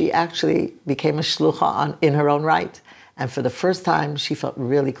she actually became a shlucha in her own right. And for the first time, she felt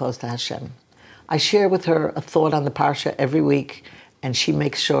really close to Hashem. I share with her a thought on the Parsha every week, and she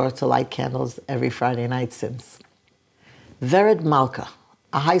makes sure to light candles every Friday night since. Vered Malka,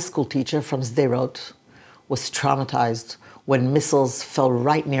 a high school teacher from Sderot, was traumatized when missiles fell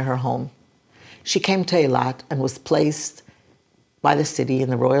right near her home. She came to Eilat and was placed by the city in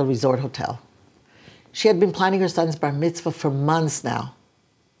the Royal Resort Hotel. She had been planning her son's bar mitzvah for months now.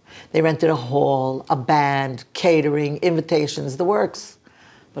 They rented a hall, a band, catering, invitations, the works.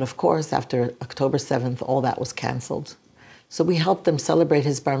 But of course, after October 7th, all that was canceled. So we helped them celebrate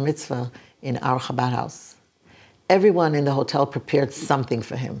his bar mitzvah in our Chabad house. Everyone in the hotel prepared something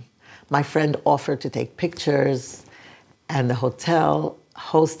for him. My friend offered to take pictures, and the hotel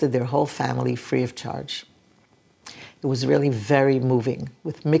hosted their whole family free of charge. It was really very moving,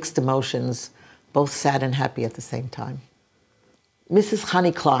 with mixed emotions, both sad and happy at the same time. Mrs.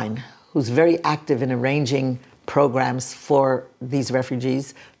 Chani Klein, who's very active in arranging programs for these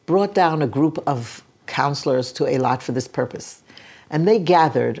refugees, brought down a group of counselors to Eilat for this purpose. And they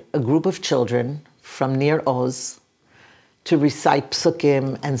gathered a group of children from near Oz to recite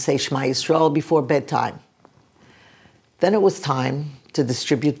psukim and say Shema Yisrael before bedtime. Then it was time to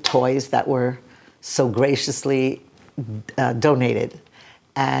distribute toys that were so graciously donated.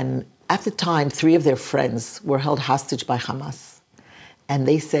 And at the time, 3 of their friends were held hostage by Hamas. And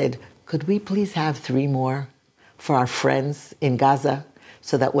they said, could we please have 3 more for our friends in Gaza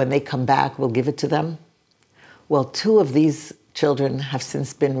so that when they come back, we'll give it to them? Well, 2 of these children have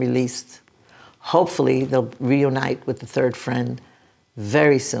since been released. Hopefully, they'll reunite with the 3rd friend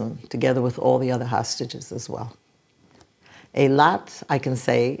very soon, together with all the other hostages as well. Eilat, I can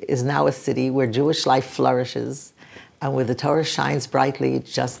say, is now a city where Jewish life flourishes and where the Torah shines brightly,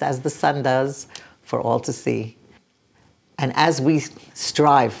 just as the sun does, for all to see. And as we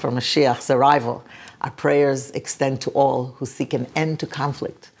strive for Mashiach's arrival, our prayers extend to all who seek an end to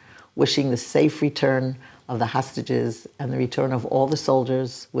conflict, wishing the safe return of the hostages and the return of all the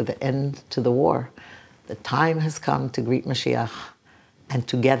soldiers with the end to the war. The time has come to greet Mashiach, and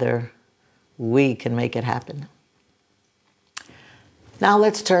together we can make it happen. Now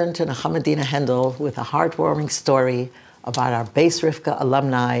let's turn to Nechamadina Hendel with a heartwarming story about our Bais Rivkah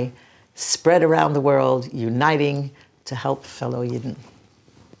alumni spread around the world, uniting to help fellow Yidden.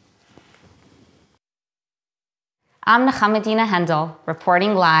 I'm Nechamadina Hendel,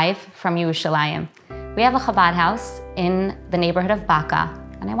 reporting live from Yerushalayim. We have a Chabad house in the neighborhood of Baka,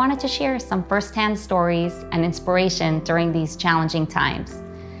 and I wanted to share some firsthand stories and inspiration during these challenging times.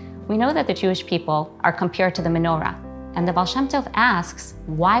 We know that the Jewish people are compared to the menorah, and the Baal Shem Tov asks,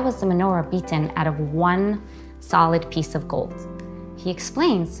 why was the menorah beaten out of one solid piece of gold? He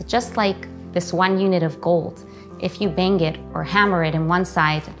explains that just like this one unit of gold, if you bang it or hammer it in one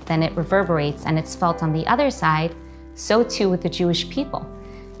side, then it reverberates and it's felt on the other side, so too with the Jewish people.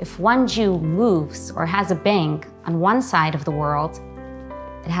 If one Jew moves or has a bang on one side of the world,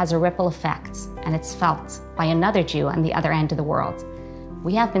 it has a ripple effect and it's felt by another Jew on the other end of the world.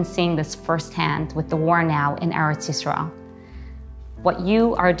 We have been seeing this firsthand with the war now in Eretz Yisrael. What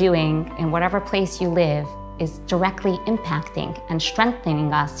you are doing in whatever place you live is directly impacting and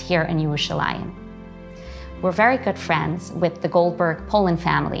strengthening us here in Yerushalayim. We're very good friends with the Goldberg Poland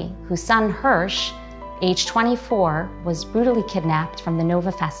family, whose son Hirsch, age 24, was brutally kidnapped from the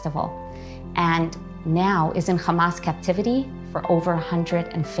Nova Festival and now is in Hamas captivity for over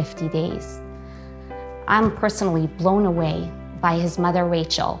 150 days. I'm personally blown away by his mother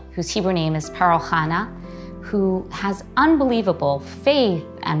Rachel, whose Hebrew name is Parol Chana, who has unbelievable faith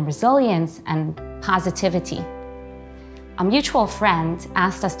and resilience and positivity. A mutual friend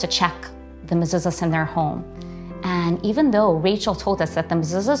asked us to check the mezuzahs in their home, And even though Rachel told us that the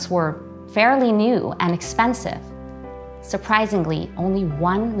mezuzahs were fairly new and expensive, surprisingly, only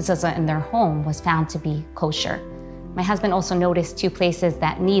one mezuzah in their home was found to be kosher. My husband also noticed 2 places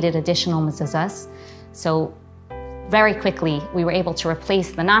that needed additional mezuzahs. So very quickly, we were able to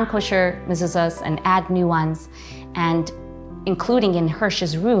replace the non-kosher mezuzahs and add new ones, and including in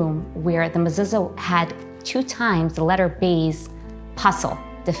Hirsch's room, where the mezuzah had 2 times the letter Bais puzzle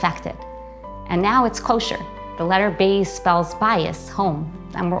defected. And now it's kosher. The letter Bais spells Bais, home.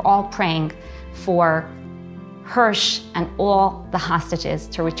 And we're all praying for Hirsch and all the hostages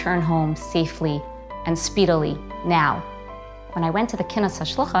to return home safely and speedily now. When I went to the Kinus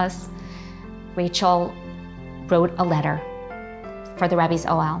HaShluchas, Rachel wrote a letter for the Rebbe's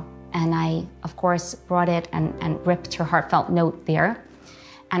OL. And I, of course, brought it and ripped her heartfelt note there.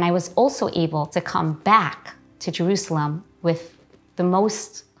 And I was also able to come back to Jerusalem with the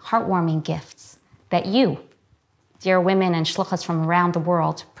most heartwarming gifts that you, dear women and shluchas from around the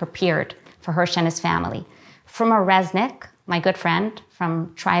world, prepared for Hirsch and his family. From a Resnick, my good friend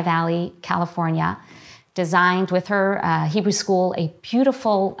from Tri-Valley, California, designed with her Hebrew school a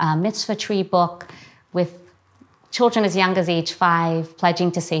beautiful mitzvah tree book with children as young as age 5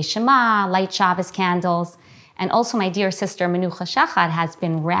 pledging to say Shema, light Shabbos candles. And also my dear sister Menucha Shachar has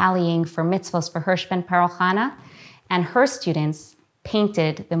been rallying for mitzvahs for Hirsch ben Parochana, and her students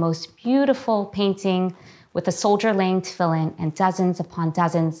painted the most beautiful painting with a soldier laying tefillin and dozens upon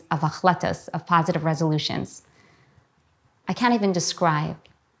dozens of achlatas, of positive resolutions. I can't even describe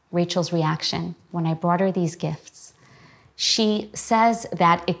Rachel's reaction when I brought her these gifts. She says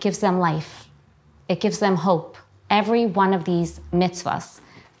that it gives them life. It gives them hope. Every one of these mitzvahs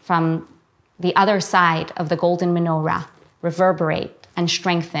from the other side of the golden menorah reverberate and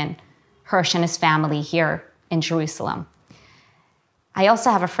strengthen Hirsch and his family here in Jerusalem. I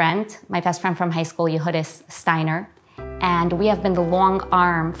also have a friend, my best friend from high school, Yehudis Steiner, and we have been the long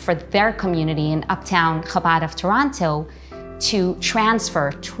arm for their community in uptown Chabad of Toronto to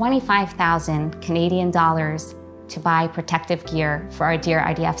transfer 25,000 Canadian dollars to buy protective gear for our dear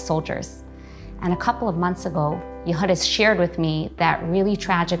IDF soldiers. And a couple of months ago, Yehudis shared with me that really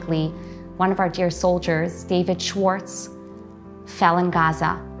tragically, one of our dear soldiers, David Schwartz, fell in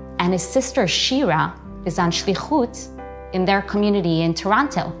Gaza, and his sister Shira is on shlichut in their community in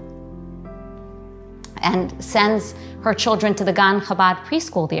Toronto and sends her children to the Gan Chabad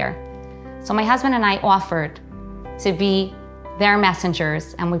preschool there. So my husband and I offered to be their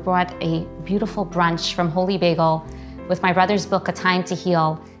messengers, and we brought a beautiful brunch from Holy Bagel with my brother's book, A Time to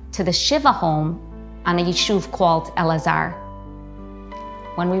Heal, to the Shiva home on a yeshuv called Elazar.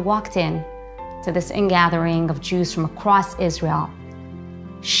 When we walked in to this ingathering of Jews from across Israel,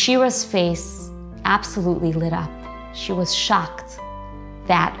 Shira's face absolutely lit up. She was shocked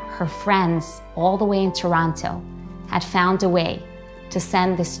that her friends all the way in Toronto had found a way to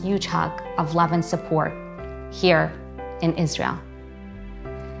send this huge hug of love and support here in Israel.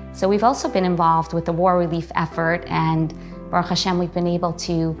 So we've also been involved with the war relief effort, and Baruch Hashem, we've been able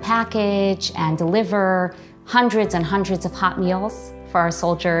to package and deliver hundreds and hundreds of hot meals for our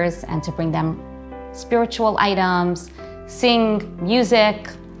soldiers and to bring them spiritual items, sing music,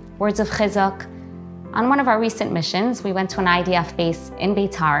 words of chizuk. On one of our recent missions, we went to an IDF base in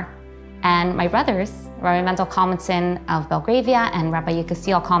Beitar, and my brothers, Rabbi Mendel Kalmanson of Belgravia and Rabbi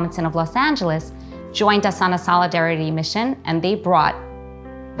Yekasiel Kalmanson of Los Angeles, joined us on a solidarity mission, and they brought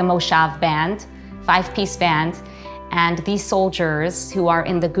the Moshav band, 5-piece band, and these soldiers who are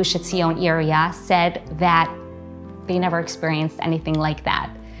in the Gush Etzion area said that they never experienced anything like that.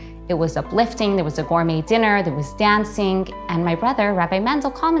 It was uplifting, there was a gourmet dinner, there was dancing, and my brother, Rabbi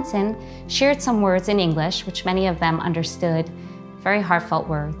Mendel Kalmanson, shared some words in English, which many of them understood, very heartfelt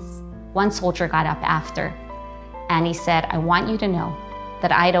words. One soldier got up after, and he said, I want you to know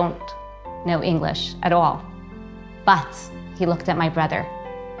that I don't know English at all. But, he looked at my brother,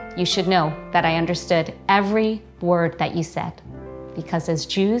 you should know that I understood every word that you said, because as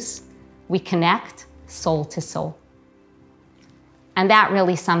Jews, we connect soul to soul. And that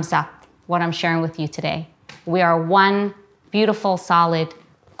really sums up what I'm sharing with you today. We are one beautiful, solid,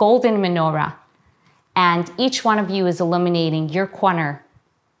 golden menorah, and each one of you is illuminating your corner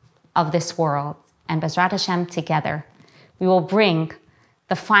of this world. And Bezrat Hashem, together, we will bring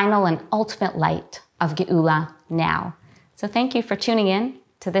the final and ultimate light of Geula now. So thank you for tuning in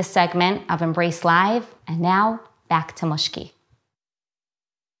to this segment of Embrace Live, and now back to Mushki.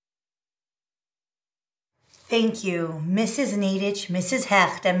 Thank you, Mrs. Nadich, Mrs.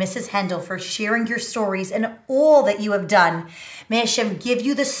 Hecht, and Mrs. Hendel, for sharing your stories and all that you have done. May Hashem give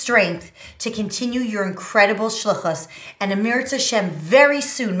you the strength to continue your incredible shluchos. And Amirat Hashem, very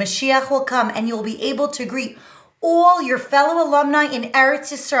soon, Mashiach will come and you'll be able to greet all your fellow alumni in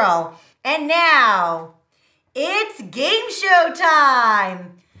Eretz Yisrael. And now, it's game show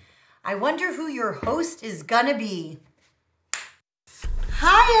time. I wonder who your host is gonna be.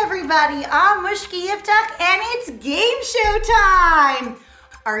 Hi everybody, I'm Mushki Yiftach and it's game show time.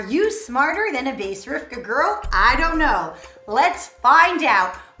 Are you smarter than a Bais Rivkah girl? I don't know. Let's find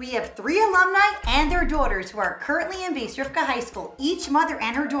out. We have 3 alumni and their daughters who are currently in Bais Rivkah High School. Each mother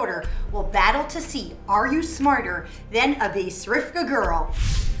and her daughter will battle to see, are you smarter than a Bais Rivkah girl?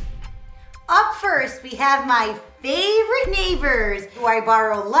 Up first, we have my favorite neighbors who I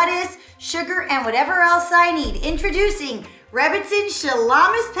borrow lettuce, sugar, and whatever else I need. Introducing Rebbitzin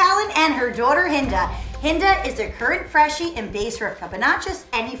Shalamis Palin and her daughter Hinda. Hinda is a current freshie in Bais Rivkah, but not just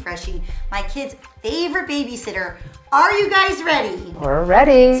any freshie, my kid's favorite babysitter. Are you guys ready? We're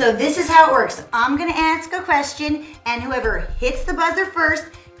ready. So this is how it works. I'm gonna ask a question and whoever hits the buzzer first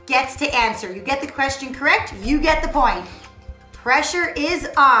gets to answer. You get the question correct, you get the point. Pressure is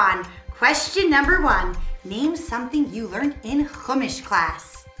on. Question number 1. Name something you learned in Chumash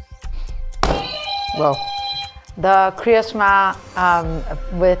class. Well, the Kriya Shema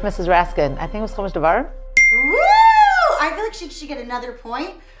with Mrs. Raskin. I think it was Chumash Devar. Woo! I feel like she should get another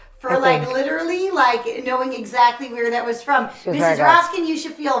point for literally knowing exactly where that was from. Mrs. Raskin, you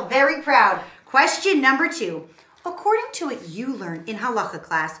should feel very proud. Question number 2. According to what you learned in Halacha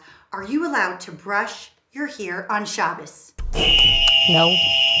class, are you allowed to brush your hair on Shabbos? No.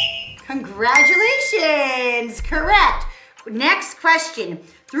 Congratulations! Correct. Next question.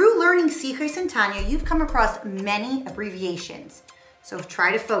 Through learning Sichos and Tanya, you've come across many abbreviations. So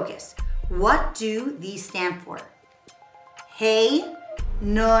try to focus. What do these stand for? Hey,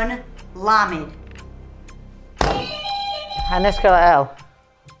 Nun, Lamed. Hanishka La'el.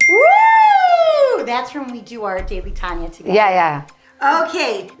 Woo! That's when we do our daily Tanya together. Yeah.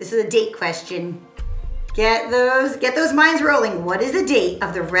 Okay, this is a date question. Get those minds rolling. What is the date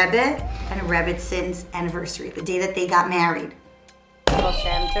of the Rebbe and Rebbitzins anniversary? The day that they got married. Little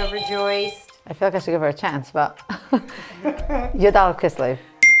Shem Tov rejoiced. I feel like I should give her a chance, but Yudal Kislev.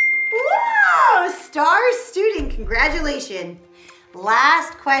 Wow! Star student, congratulations.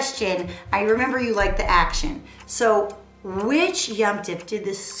 Last question. I remember you like the action. So, which Yom Tov did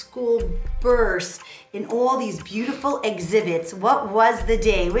the school burst in all these beautiful exhibits? What was the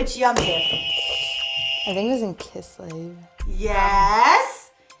day? Which Yom Tov? I think it was in Kislev. Yes.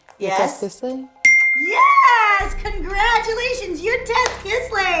 Yes. Kislev? Yes! Congratulations! Your test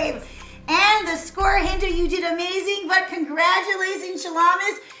Kislev. And the score, Hindu, you did amazing, but congratulations,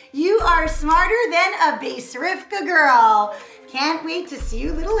 Shalamis. You are smarter than a Bais Rivkah girl. Can't wait to see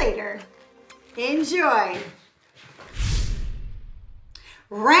you a little later. Enjoy.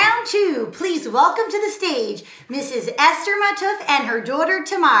 Round 2, please welcome to the stage Mrs. Esther Matuf and her daughter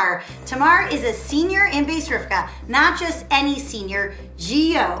Tamar. Tamar is a senior in Bais Rivkah, not just any senior,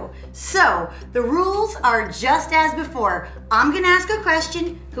 GO. So, the rules are just as before. I'm gonna ask a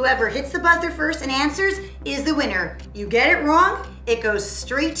question. Whoever hits the buzzer first and answers is the winner. You get it wrong, it goes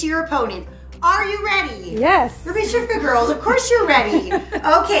straight to your opponent. Are you ready? Yes. You're Bais Rivkah girls, of course you're ready.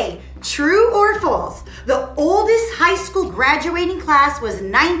 Okay, true or false? The oldest high school graduating class was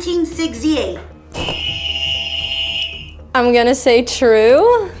 1968. I'm gonna say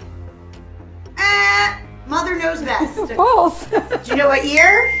true. Mother knows best. False. Do you know what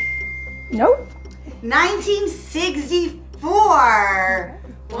year? Nope. 1964.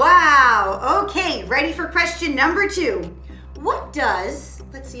 Wow. Okay, ready for question number 2. What does,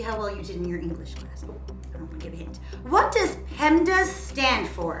 let's see how well you did in your English class. Oh, I don't want to give a hint. What does PEMDAS stand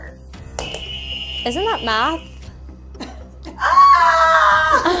for? Isn't that math?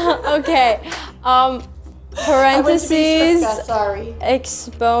 Ah! Okay. Parentheses, sorry.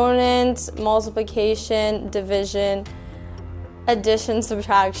 Exponent, multiplication, division, addition,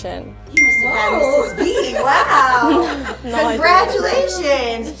 subtraction. You must have had Mrs. B. Wow. No,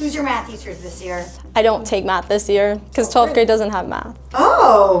 Congratulations. Who's your math teacher this year? I don't take math this year because 12th grade doesn't have math.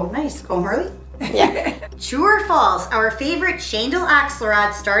 Oh, nice. Go early? Yeah. True or false? Our favorite Shandel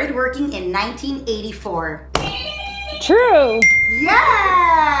Axelrod started working in 1984. True.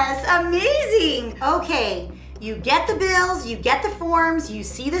 Yes, amazing. Okay, you get the bills, you get the forms, you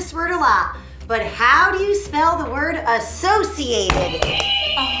see this word a lot, but how do you spell the word associated?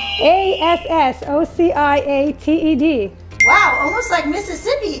 ASSOCIATED. Wow, almost like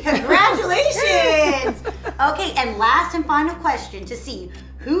Mississippi. Congratulations. Okay, and last and final question to see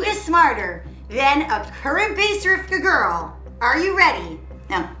who is smarter than a current Bais Rivkah girl. Are you ready?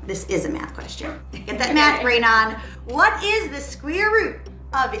 Now, this is a math question. Get that math brain on. What is the square root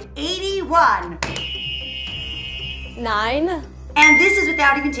of 81? 9. And this is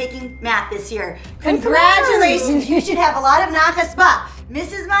without even taking math this year. Congratulations, you should have a lot of nachas. But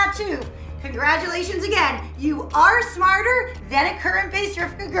Mrs. Matu, congratulations again. You are smarter than a current Bais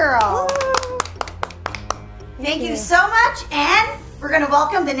Rivkah girl. Thank you so much, and we're gonna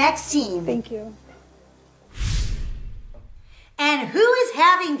welcome the next team. Thank you. And who is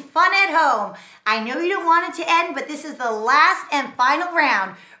having fun at home? I know you don't want it to end, but this is the last and final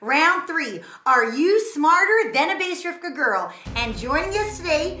round. Round 3. Are you smarter than a Bais Rivkah girl? And joining us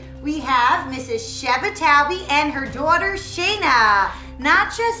today, we have Mrs. Sheva Taubie and her daughter Shayna.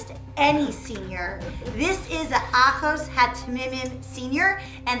 Not just any senior. This is a Achos Hatmimim senior,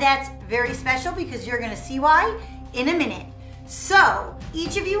 and that's very special because you're gonna see why in a minute. So,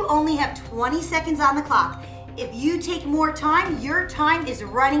 each of you only have 20 seconds on the clock. If you take more time, your time is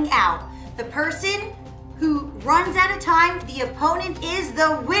running out. The person who runs out of time, the opponent is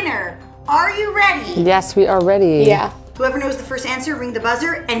the winner. Are you ready? Yes, we are ready. Yeah. Whoever knows the first answer, ring the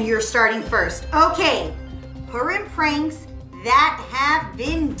buzzer, and you're starting first. Okay, Purim pranks that have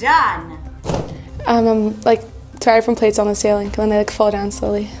been done. Like styrofoam plates on the ceiling, and then they like fall down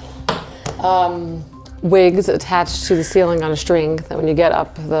slowly. Wigs attached to the ceiling on a string, that when you get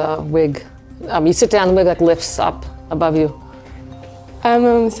up, the wig, you sit down, the wig like lifts up above you.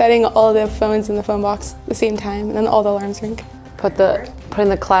 Setting all the phones in the phone box at the same time, and then all the alarms ring. Putting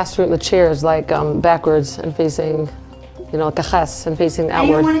the classroom, the chairs like backwards and facing, like a ches and facing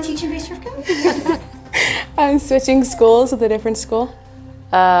outward. Anyone want to teach in Bais Rivkah? I'm switching schools with a different school.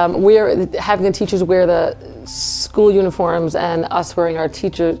 We are having the teachers wear the school uniforms and us wearing our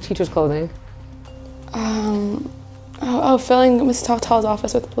teacher's clothing. Filling Miss Tall's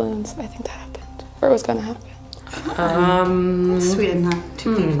office with balloons. I think that happened, or it was going to happen. Sweet and not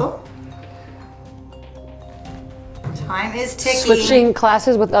too painful. Time is ticking. Switching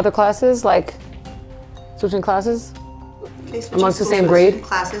classes with other classes, like switching classes amongst the same grade.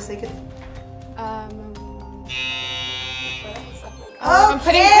 Classes they could.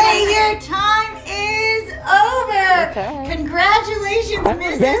 Your time is over. Okay. Congratulations,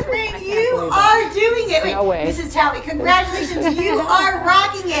 Mrs. Ring. You are doing it. Wait, no way. Mrs. Taubie, congratulations. You are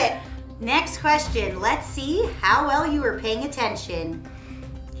rocking it. Next question. Let's see how well you are paying attention.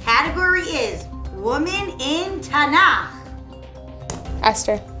 Category is Woman in Tanakh.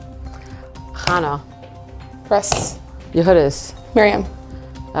 Esther. Hannah. Russ. Yehudis. Miriam.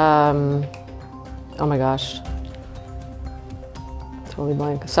 Oh my gosh. Totally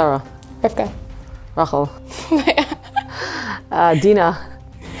blank. Sarah. Rivka. Rachel. Dina.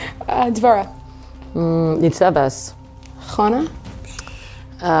 Dvora. Nitzeves. Chana.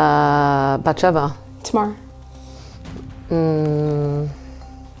 Batsheva. Tamar.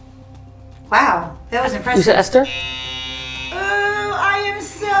 Wow, that was impressive. You said Esther? Oh, I am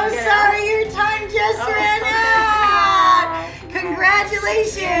so sorry. Your time just ran out.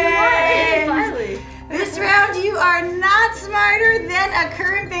 Congratulations. Finally. This round, you are not smarter than a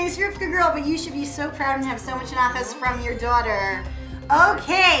current Bais Rivkah girl, but you should be so proud and have so much nachas from your daughter.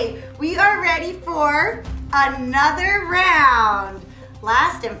 Okay, we are ready for another round.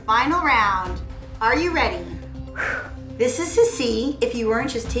 Last and final round. Are you ready? This is to see if you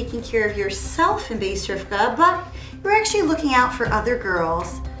weren't just taking care of yourself in Bais Rivkah, but you're actually looking out for other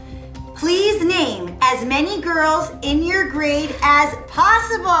girls. Please name as many girls in your grade as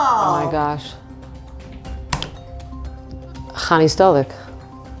possible. Oh my gosh. Chani Stolik.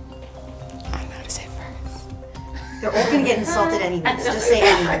 I don't know how to say first. They're all gonna get insulted anyways. Just say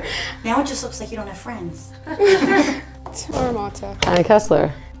anyway. Now it just looks like you don't have friends. Tamar Mata. Chani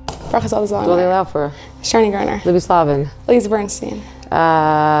Kessler. Brachas Alzana. Dwelly Laufer. Shani Garner. Libby Slavin. Lisa Bernstein.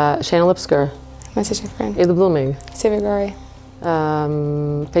 Shana Lipsker. Message friend. Ada Blooming. Sivir Gari.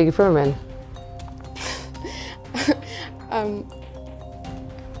 Peggy Furman.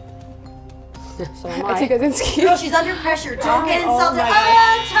 So am I. Girl, she's under pressure. Don't get insulted.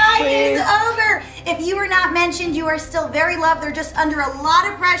 Time is over. If you were not mentioned, you are still very loved. They're just under a lot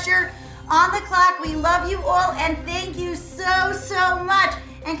of pressure on the clock. We love you all and thank you so, so much.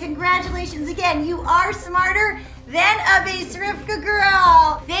 And congratulations again. You are smarter than a Bais Rivkah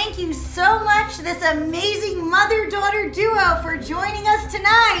girl. Thank you so much, this amazing mother-daughter duo, for joining us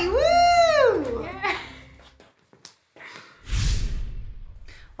tonight. Woo! Yeah.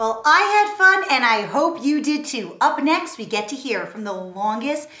 Well, I had fun and I hope you did too. Up next, we get to hear from the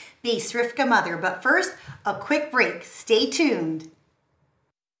longest Bais Rivkah mother. But first, a quick break. Stay tuned.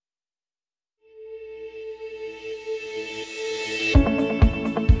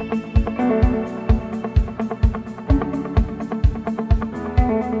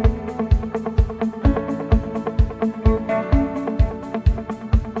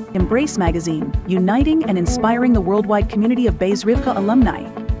 Embrace Magazine, uniting and inspiring the worldwide community of Bais Rivkah alumni.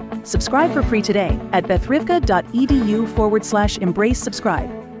 Subscribe for free today at bethrivkah.edu/embrace subscribe.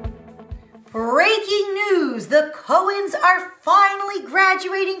 Breaking news! The Cohens are finally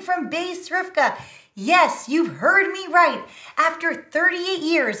graduating from Bais Rivkah. Yes, you've heard me right. After 38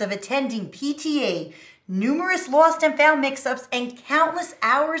 years of attending PTA, numerous lost and found mix-ups, and countless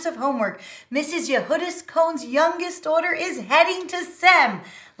hours of homework, Mrs. Yehudis Cohen's youngest daughter is heading to SEM.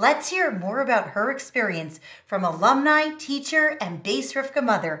 Let's hear more about her experience from alumni, teacher, and Bais Rivkah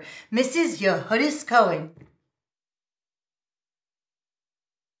mother, Mrs. Yehudis Cohen.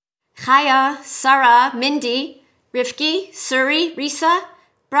 Chaya, Sarah, Mindy, Rifki, Suri, Risa,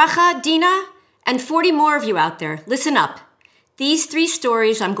 Bracha, Dina, and 40 more of you out there. Listen up. These 3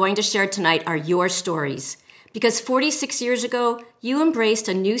 stories I'm going to share tonight are your stories. Because 46 years ago, you embraced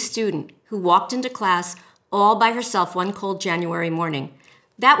a new student who walked into class all by herself one cold January morning.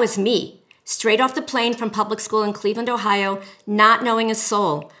 That was me, straight off the plane from public school in Cleveland, Ohio, not knowing a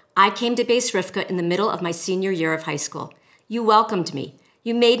soul. I came to Bais Rivkah in the middle of my senior year of high school. You welcomed me.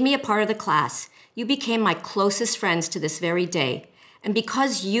 You made me a part of the class. You became my closest friends to this very day. And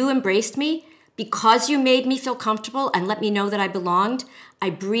because you embraced me, because you made me feel comfortable and let me know that I belonged, I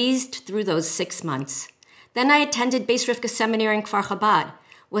breezed through those 6 months. Then I attended Bais Rivkah Seminary in Kfar Chabad.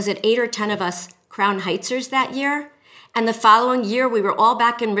 Was it 8 or 10 of us Crown Heightsers that year? And the following year, we were all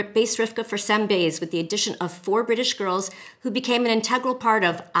back in Bais Rivkah for Sem Bays with the addition of 4 British girls who became an integral part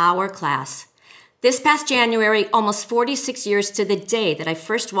of our class. This past January, almost 46 years to the day that I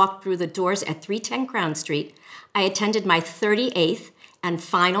first walked through the doors at 310 Crown Street, I attended my 38th and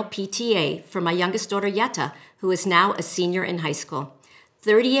final PTA for my youngest daughter, Yetta, who is now a senior in high school.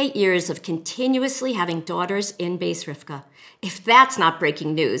 38 years of continuously having daughters in Bais Rivkah. If that's not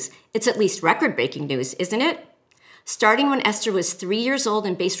breaking news, it's at least record-breaking news, isn't it? Starting when Esther was 3 years old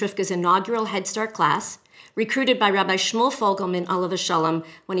in Bais Rivkah's inaugural Head Start class, recruited by Rabbi Shmuel Fogelman, Olav Shalom,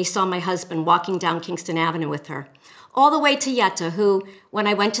 when he saw my husband walking down Kingston Avenue with her. All the way to Yetta, who, when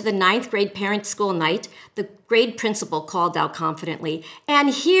I went to the 9th grade parent school night, the grade principal called out confidently,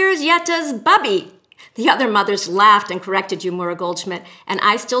 "And here's Yetta's bubby." The other mothers laughed and corrected you, Mura Goldschmidt, and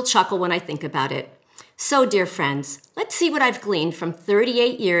I still chuckle when I think about it. So, dear friends, let's see what I've gleaned from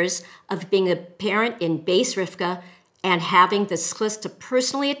 38 years of being a parent in Bais Rivkah and having the schus to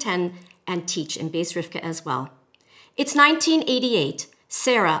personally attend and teach in Bais Rivkah as well. It's 1988.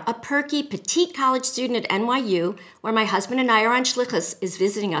 Sarah, a perky, petite college student at NYU, where my husband and I are on shlichus, is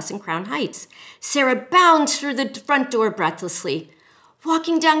visiting us in Crown Heights. Sarah bounds through the front door breathlessly.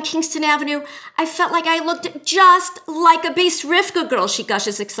 Walking down Kingston Avenue, I felt like I looked just like a Bais Rivkah girl, she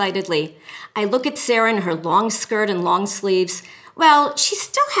gushes excitedly. I look at Sarah in her long skirt and long sleeves. Well, she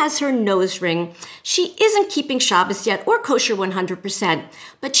still has her nose ring. She isn't keeping Shabbos yet or kosher 100%,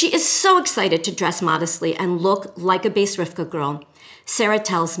 but she is so excited to dress modestly and look like a Bais Rivkah girl. Sarah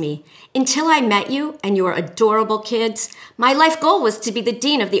tells me, "Until I met you and your adorable kids, my life goal was to be the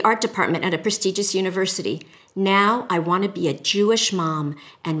dean of the art department at a prestigious university. Now I want to be a Jewish mom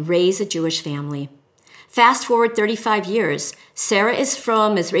and raise a Jewish family." Fast forward 35 years, Sarah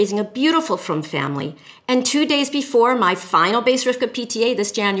is raising a beautiful Frum family. And 2 days before my final Bais Rivkah PTA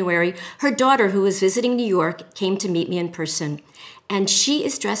this January, her daughter, who was visiting New York, came to meet me in person. And she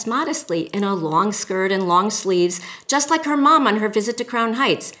is dressed modestly in a long skirt and long sleeves, just like her mom on her visit to Crown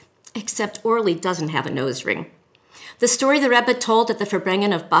Heights, except Orly doesn't have a nose ring. The story the Rebbe told at the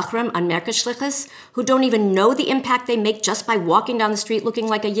Verbrengen of Bachram on Merkez Shlichus, who don't even know the impact they make just by walking down the street looking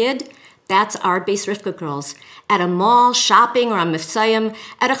like a Yid, that's our Bais Rivkah girls. At a mall, shopping, or on Mifsayim,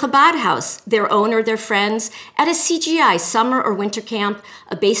 at a Chabad house, their own or their friends, at a CGI summer or winter camp,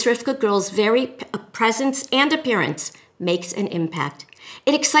 a Bais Rivkah girl's very presence and appearance makes an impact.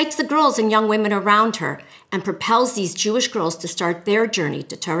 It excites the girls and young women around her and propels these Jewish girls to start their journey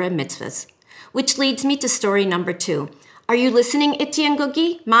to Torah and mitzvahs. Which leads me to story number 2. Are you listening, Iti and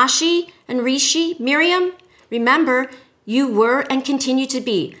Gugi, Mashi and Rishi, Miriam? Remember, you were and continue to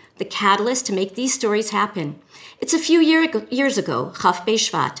be the catalyst to make these stories happen. It's a few years ago, Chaf Bei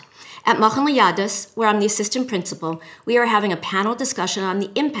Shvat. At Machon Liyadas, where I'm the assistant principal, we are having a panel discussion on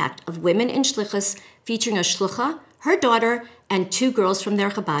the impact of women in shlichus, featuring a shlucha, her daughter, and 2 girls from their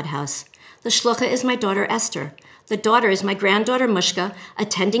Chabad house. The shlucha is my daughter Esther. The daughter is my granddaughter Mushka,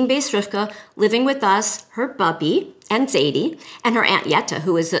 attending Bais Rivkah, living with us, her bubby, and Zadie, and her aunt Yetta,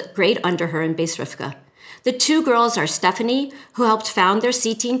 who is a grade under her in Bais Rivkah. The 2 girls are Stephanie, who helped found their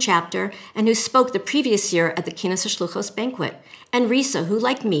C-Teen chapter and who spoke the previous year at the Kinas HaShluchos banquet, and Risa, who,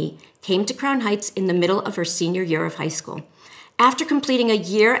 like me, came to Crown Heights in the middle of her senior year of high school. After completing a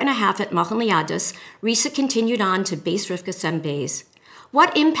year and a half at Machon Liyadas, Risa continued on to Bais Rivkah Sem Bays.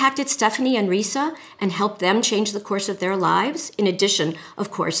 What impacted Stephanie and Risa and helped them change the course of their lives? In addition,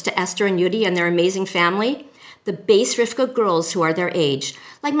 of course, to Esther and Yudi and their amazing family, the Bais Rivkah girls who are their age,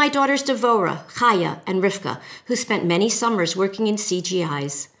 like my daughters Devora, Chaya, and Rivka, who spent many summers working in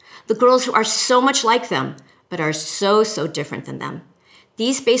CGIs. The girls who are so much like them, but are so, so different than them.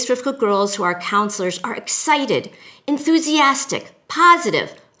 These Bais Rivkah girls who are counselors are excited, enthusiastic,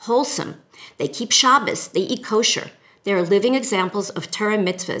 positive, wholesome. They keep Shabbos, they eat kosher. They are living examples of Torah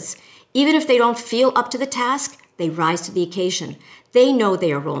mitzvahs. Even if they don't feel up to the task, they rise to the occasion. They know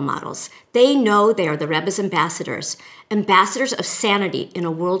they are role models. They know they are the Rebbe's ambassadors, ambassadors of sanity in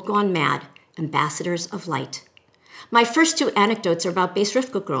a world gone mad, ambassadors of light. My first two anecdotes are about Bais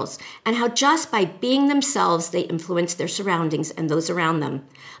Rivkah girls and how just by being themselves, they influence their surroundings and those around them.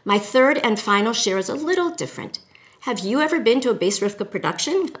 My third and final share is a little different. Have you ever been to a Bais Rivkah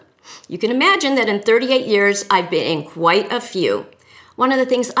production? You can imagine that in 38 years, I've been in quite a few. One of the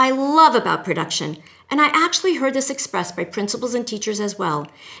things I love about production, and I actually heard this expressed by principals and teachers as well,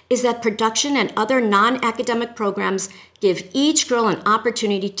 is that production and other non-academic programs give each girl an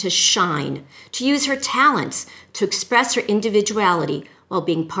opportunity to shine, to use her talents, to express her individuality while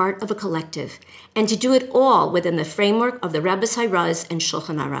being part of a collective, and to do it all within the framework of the Rebbe's Hayraz and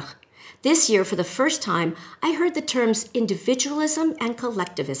Shulchan Aruch. This year, for the first time, I heard the terms individualism and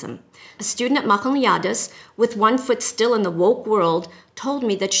collectivism. A student at Machon Liadus, with one foot still in the woke world, told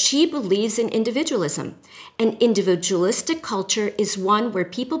me that she believes in individualism. An individualistic culture is one where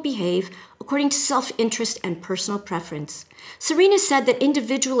people behave according to self-interest and personal preference. Serena said that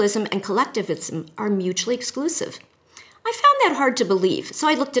individualism and collectivism are mutually exclusive. I found that hard to believe, so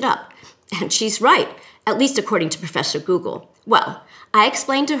I looked it up. And she's right, at least according to Professor Google. Well, I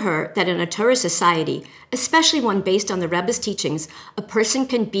explained to her that in a Torah society, especially one based on the Rebbe's teachings, a person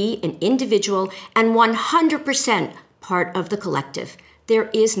can be an individual and 100% part of the collective. There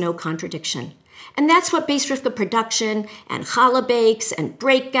is no contradiction. And that's what Bais Rivkah production and challah bakes and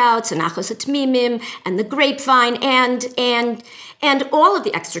breakouts and achos atmimim and the grapevine and all of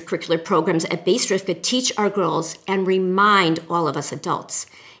the extracurricular programs at Bais Rivkah teach our girls and remind all of us adults.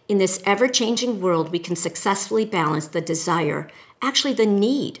 In this ever-changing world, we can successfully balance the desire, actually the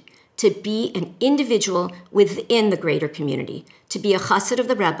need, to be an individual within the greater community, to be a chassid of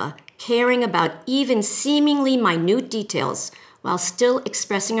the Rebbe, caring about even seemingly minute details while still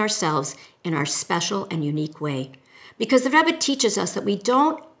expressing ourselves in our special and unique way. Because the Rebbe teaches us that we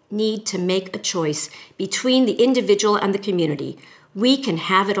don't need to make a choice between the individual and the community. We can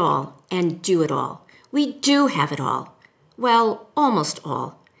have it all and do it all. We do have it all. Well, almost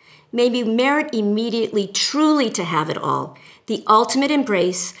all. May we merit immediately truly to have it all, the ultimate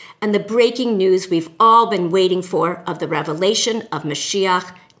embrace and the breaking news we've all been waiting for of the revelation of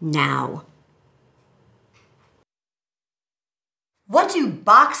Mashiach now. What do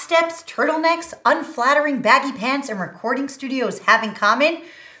box steps, turtlenecks, unflattering baggy pants, and recording studios have in common?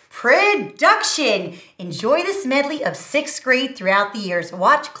 Production! Enjoy this medley of 6th grade throughout the years.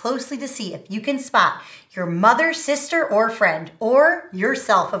 Watch closely to see if you can spot your mother, sister, or friend, or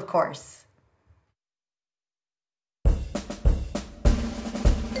yourself, of course.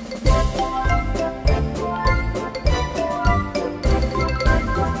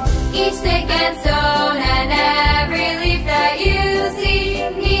 Each stick and stone and every leaf that you see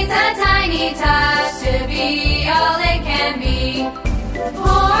needs a tiny touch to be all it can be.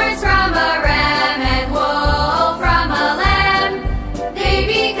 Horns from a ram and wool from a lamb, they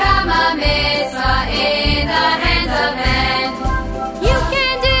become a mitzvah in the hands of men. You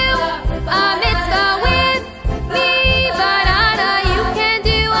can do a mitzvah with me, Barada. You can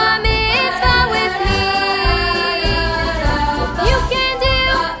do a mitzvah with me. You can do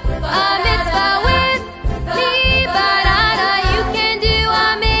a mitzvah with me, Barada. You can do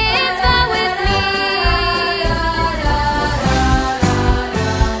a mitzvah with me.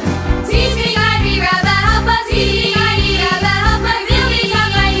 Teach me, guide me, Rabbi, help us. Teach me, guide me, Rabbi, help us. Build me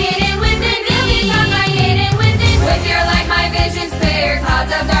up, I'm hidden within. Build me up, I'm hidden within. With your light, my vision's clear.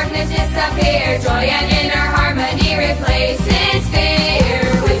 Clouds of darkness disappear. Joy and inner harmony replaces fear.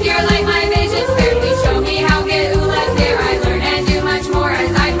 With your light, my vision's clear. Please show me how Geula's there. I learn and do much more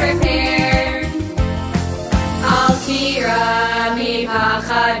as I prepare. Al tira mi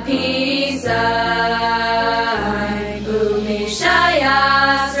pachad pisai,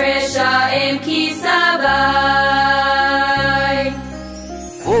 umishayas reshaim kisavai.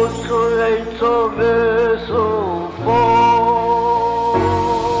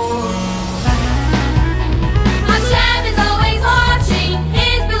 Hashem is always watching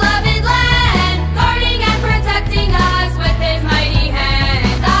His beloved land, guarding and protecting us with His mighty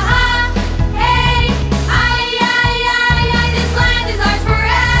hand. Aha, hey, ay, ay, ay, ay, this land is ours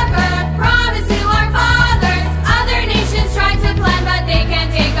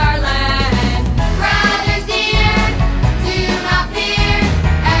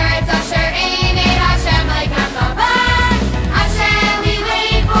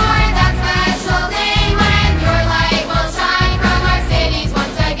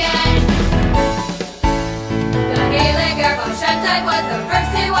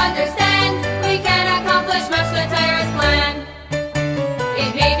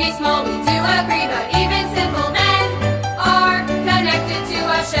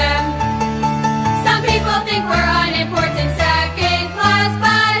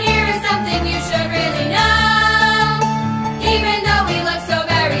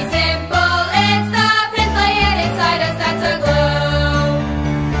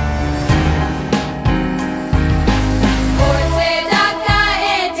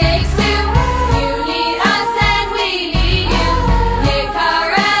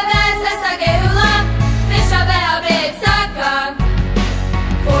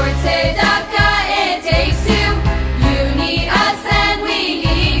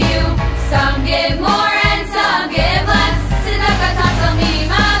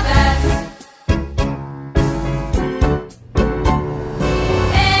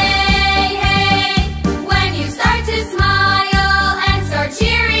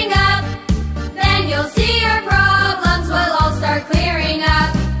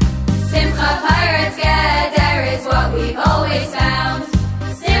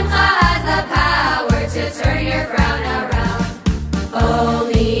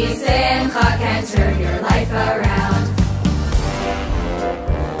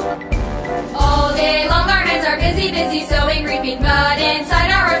busy sowing, reaping, but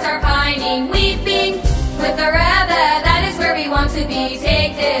inside our hearts are pining, weeping with the Rebbe. That is where we want to be.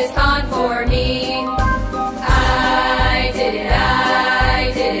 Take this pond for me. I did it,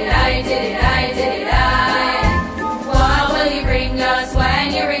 I did it, I did it, I did it, I. What will you bring us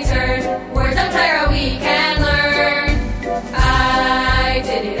when you return? Words of Torah we can learn. I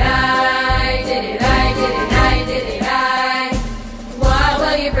did it, I did it, I did it, I did it, I. What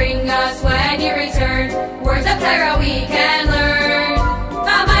will you bring us when you return? Words of Torah we can learn.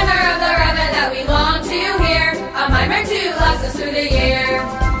 A mimer of the Rebbe that we long to hear. A mimer to last us through the year.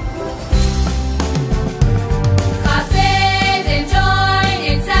 Chassid joined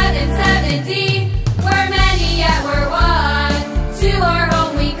in 770. We're many yet we're one. To our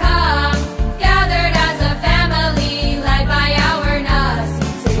home we come, gathered as a family, led by our Nas.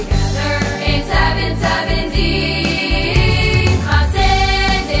 Together in 770.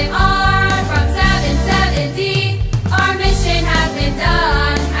 Chassidim are from 770. Our mission has been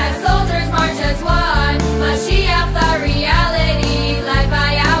done as soldiers march as one. Mashiach the reality, led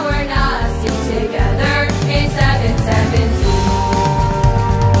by our Nas. Together in 770.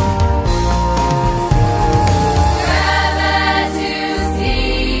 Rebbe, to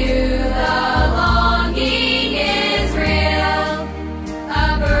see you, the longing is real. A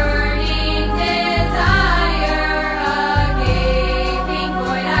burning desire, a gaping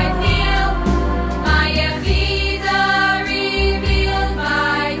void I feel. My Yechida revealed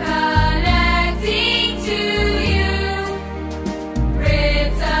by connecting to you.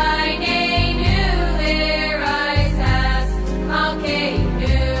 Ritzaynenu l'iraisas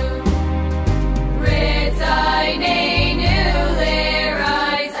malkeinu. Ritzaynenu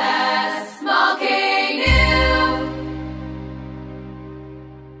l'iraisas malkeinu.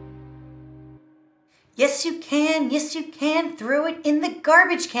 Yes, you can. Yes, you can. Throw it in the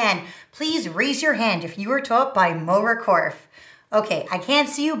garbage can. Please raise your hand if you were taught by Mora Korf. Okay, I can't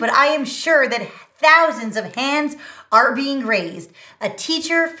see you, but I am sure that thousands of hands are being raised. A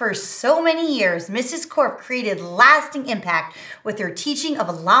teacher for so many years, Mrs. Korf created lasting impact with her teaching of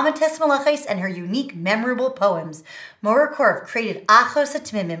Lamates Malachos and her unique, memorable poems. Mora Korf created Achos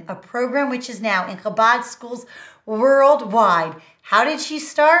HaTmimim, a program which is now in Chabad schools worldwide. How did she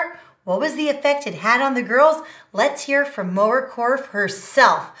start? What was the effect it had on the girls? Let's hear from Mora Korf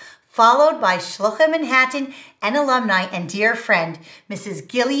herself, followed by Shluchim Manhattan and alumni and dear friend, Mrs.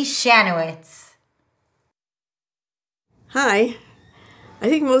 Gilly Shanowitz. Hi. I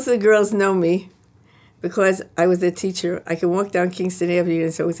think most of the girls know me because I was a teacher. I can walk down Kingston Avenue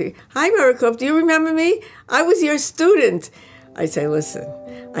and someone say, "Hi, Mora Korf, do you remember me? I was your student." I say, "Listen,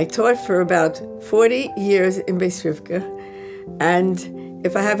 I taught for about 40 years in Bais Rivkah, and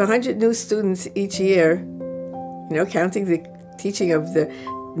if I have 100 new students each year, you know, counting the teaching of the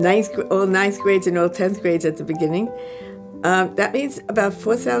all ninth grades and all 10th grades at the beginning, that means about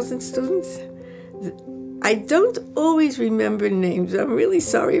 4,000 students. I don't always remember names. I'm really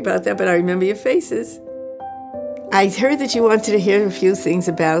sorry about that, but I remember your faces. I heard that you wanted to hear a few things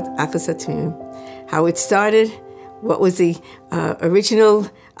about Achos HaTmimim, how it started, what was the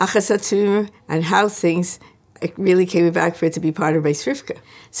original Achos HaTmimim, and how things it really came back for it to be part of Bais Rivkah.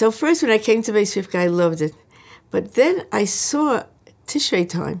 So first, when I came to Bais Rivkah, I loved it. But then I saw Tishrei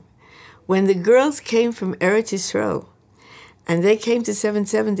time, when the girls came from Eretz Yisrael, and they came to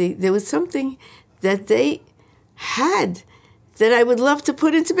 770, there was something that they had that I would love to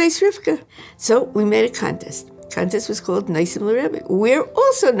put into Bais Rivkah. So we made a contest. The contest was called Noisim L'Rebbe. We're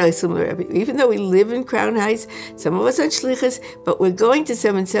also Noisim L'Rebbe, even though we live in Crown Heights, some of us on Shlichus, but we're going to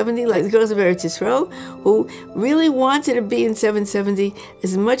 770, like the girls of Eretz Yisrael, who really wanted to be in 770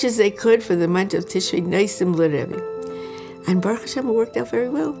 as much as they could for the month of Tishrei, Noisim L'Rebbe. And Baruch Hashem, it worked out very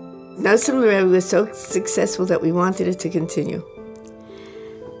well. Noisim L'Rebbe was so successful that we wanted it to continue.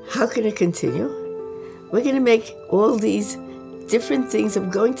 How can it continue? We're going to make all these different things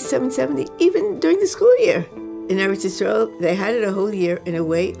of going to 770, even during the school year. In Eretz Yisrael, they had it a whole year in a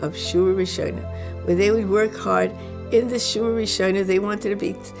way of Shura Rishona, where they would work hard in the Shura Rishona. They wanted to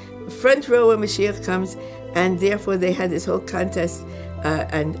be front row when Mashiach comes, and therefore they had this whole contest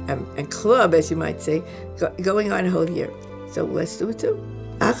and club, as you might say, going on a whole year. So let's do it too.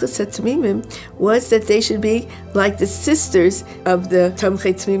 Achos HaTmimim was that they should be like the sisters of the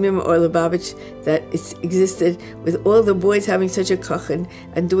Tomchei Tmimim or Lubavitch that existed, with all the boys having such a kochen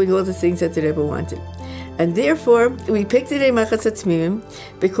and doing all the things that the Rebbe wanted. And therefore, we picked the name Achos HaTmimim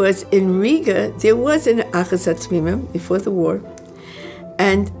because in Riga there was an Achos HaTmimim before the war.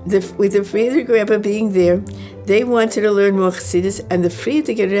 And with the Frierdiker Rebbe being there, they wanted to learn more Chassidus, and the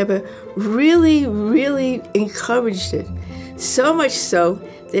Frierdiker Rebbe really, really encouraged it. So much so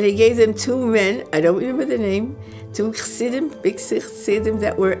that he gave them two men, I don't remember the name, two chassidim, big chassidim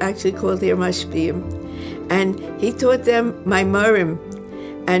that were actually called their mashpiyim. And he taught them Maimarim.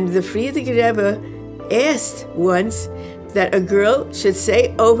 And the Frierdiker Rebbe asked once that a girl should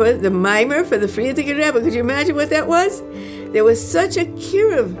say over the Maimar for the Frierdiker Rebbe. Could you imagine what that was? There was such a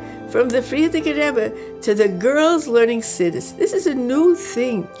kiruv from the Frierdiker Rebbe to the girls learning Siddur. This is a new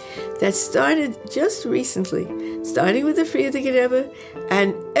thing that started just recently, starting with the Frierdiker Rebbe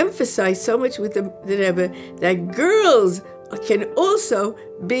and emphasized so much with the Rebbe that girls can also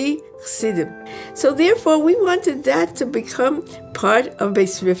be Chassidim. So therefore, we wanted that to become part of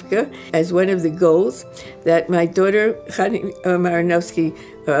Bais Rivkah as one of the goals that my daughter, Chani Marinovsky,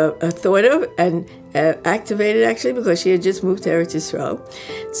 thought of and activated, actually, because she had just moved to Eretz Yisrael.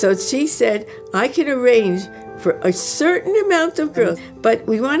 So she said, I can arrange for a certain amount of girls, but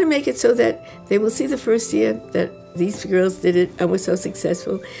we want to make it so that they will see the first year that these girls did it and were so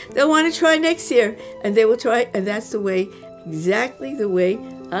successful. They'll want to try next year, and they will try, and that's the way, exactly the way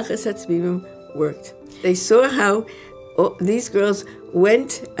Achas HaTzmimim worked. They saw how these girls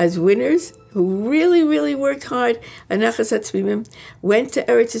went as winners, who really, really worked hard, and Achas HaTzmimim went to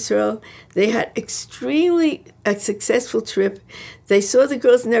Eretz Yisrael. They had extremely a successful trip. They saw the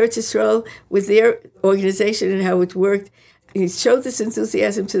girls in Eretz Yisrael with their organization and how it worked. He showed this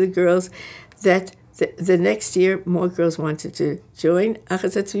enthusiasm to the girls that the next year more girls wanted to join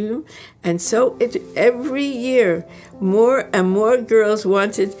Achas HaTzmimim, and so every year more and more girls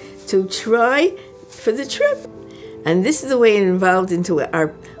wanted to try for the trip. And this is the way it evolved into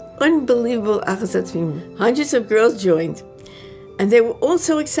our unbelievable Achas HaTzmimim. Hundreds of girls joined, and they were all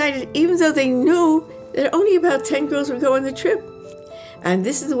so excited, even though they knew that only about 10 girls would go on the trip. And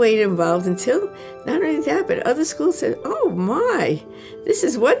this is the way it evolved until, not only that, but other schools said, oh my, this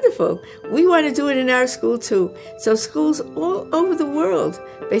is wonderful. We want to do it in our school too. So schools all over the world,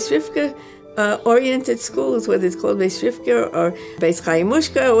 Bais Rivkah oriented schools, whether it's called Bais Rivkah or Bais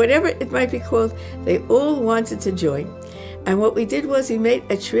Chayimushka or whatever it might be called, they all wanted to join. And what we did was we made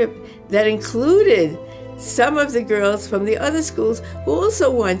a trip that included some of the girls from the other schools who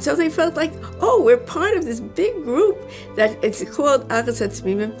also won. So they felt like, oh, we're part of this big group that it's called Achas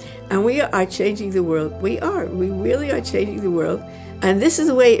HaTzmimim, and we are changing the world. We really are changing the world. And this is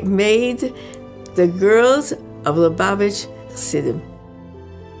the way it made the girls of Lubavitch Chassidim.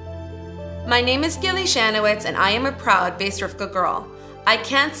 My name is Gilly Shanowitz, and I am a proud Bais Rivkah girl. I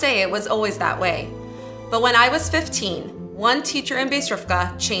can't say it was always that way. But when I was 15, one teacher in Bais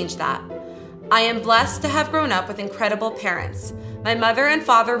Rivkah changed that. I am blessed to have grown up with incredible parents. My mother and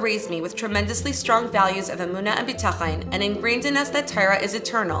father raised me with tremendously strong values of emunah and bitachon, and ingrained in us that Torah is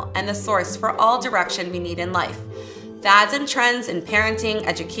eternal and the source for all direction we need in life. Fads and trends in parenting,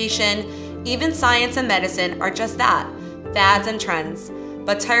 education, even science and medicine are just that, fads and trends.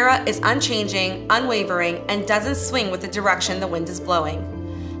 But Torah is unchanging, unwavering, and doesn't swing with the direction the wind is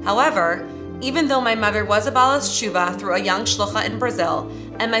blowing. However, even though my mother was a balas tshuva through a young shlucha in Brazil,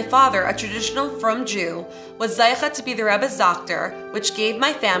 and my father, a traditional frum Jew, was zaycha to be the Rebbe's doctor, which gave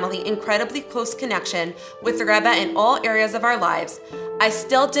my family incredibly close connection with the Rebbe in all areas of our lives, I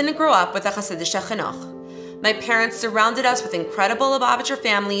still didn't grow up with a Hasidic chinuch. My parents surrounded us with incredible Lubavitcher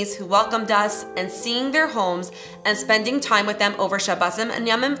families who welcomed us, and seeing their homes and spending time with them over Shabbosim and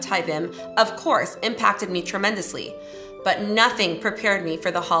Yamim Tovim, of course, impacted me tremendously. But nothing prepared me for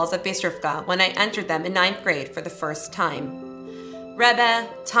the halls of Bais Rivkah when I entered them in 9th grade for the first time. Rebbe,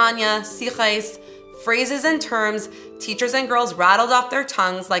 Tanya, Sichais, phrases and terms teachers and girls rattled off their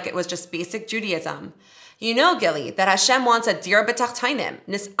tongues like it was just basic Judaism. You know, Gilly, that Hashem wants a dir b'tachtainim,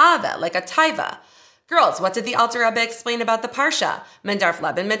 nis'ava, like a taiva. Girls, what did the Alter Rebbe explain about the Parsha? Men darf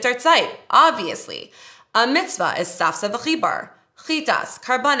leben mit der Zeit, obviously. A mitzvah is safsa v'chibar. Chitas,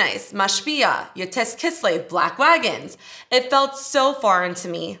 Karbanais, Mashpia, Yotes Kislev, Black Wagons. It felt so foreign to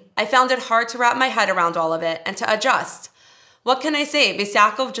me. I found it hard to wrap my head around all of it and to adjust. What can I say? Beis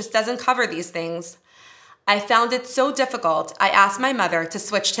Yaakov just doesn't cover these things. I found it so difficult, I asked my mother to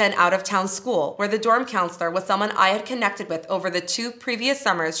switch to an out-of-town school where the dorm counselor was someone I had connected with over the 2 previous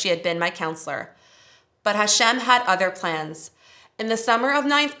summers she had been my counselor. But Hashem had other plans. In the summer of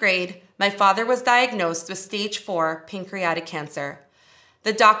 9th grade, my father was diagnosed with stage 4 pancreatic cancer.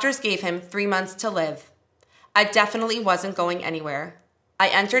 The doctors gave him 3 months to live. I definitely wasn't going anywhere. I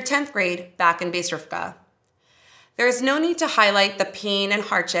entered 10th grade back in Bais Rivkah. There is no need to highlight the pain and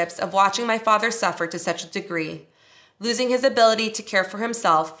hardships of watching my father suffer to such a degree, losing his ability to care for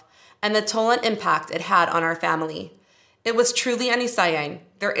himself, and the toll and impact it had on our family. It was truly an isayin.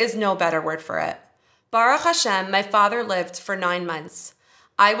 There is no better word for it. Baruch Hashem, my father lived for 9 months.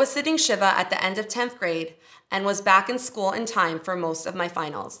 I was sitting Shiva at the end of 10th grade, and was back in school in time for most of my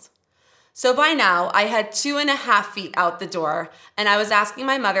finals. So by now, I had 2.5 feet out the door, and I was asking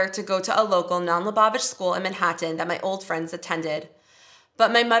my mother to go to a local non-Lubavitch school in Manhattan that my old friends attended.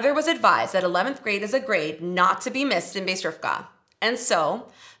 But my mother was advised that 11th grade is a grade not to be missed in Bais Rivkah. And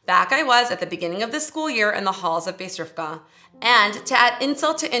so, back I was at the beginning of the school year in the halls of Bais Rivkah. And to add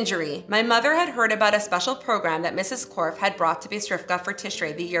insult to injury, my mother had heard about a special program that Mrs. Korf had brought to Bais Rivkah for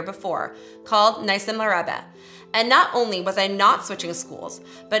Tishrei the year before, called Nisim LaRebbe. And not only was I not switching schools,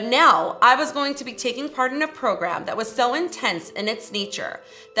 but now I was going to be taking part in a program that was so intense in its nature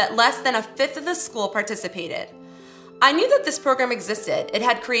that less than 1/5 of the school participated. I knew that this program existed. It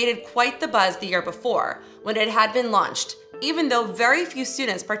had created quite the buzz the year before when it had been launched, even though very few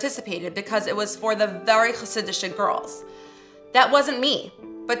students participated because it was for the very Hasidic girls. That wasn't me,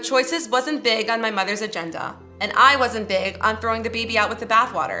 but choices wasn't big on my mother's agenda, and I wasn't big on throwing the baby out with the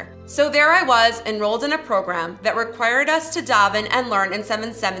bathwater. So there I was, enrolled in a program that required us to daven and learn in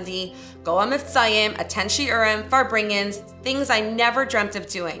 770, go on Miftzayim, attend Shiurim, Farbringans, things I never dreamt of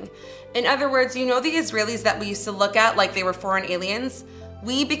doing. In other words, you know the Israelis that we used to look at like they were foreign aliens?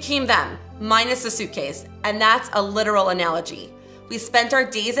 We became them, minus the suitcase, and that's a literal analogy. We spent our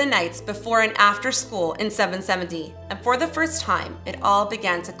days and nights before and after school in 770, and for the first time, it all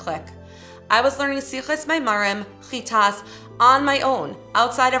began to click. I was learning Sichas Maimarim, Chitas, on my own,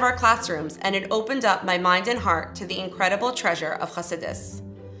 outside of our classrooms, and it opened up my mind and heart to the incredible treasure of Hasidus.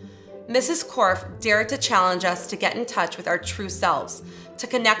 Mrs. Korf dared to challenge us to get in touch with our true selves, to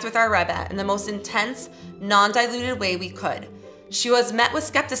connect with our Rebbe in the most intense, non-diluted way we could. She was met with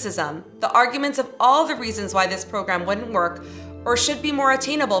skepticism. The arguments of all the reasons why this program wouldn't work or should be more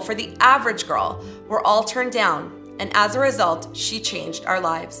attainable for the average girl were all turned down, and as a result, she changed our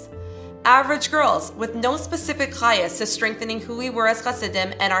lives. Average girls with no specific chayas to strengthening who we were as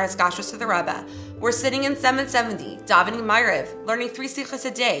Hasidim and our hiskashrus to the Rebbe were sitting in 770, davening Ma'ariv, learning 3 sichos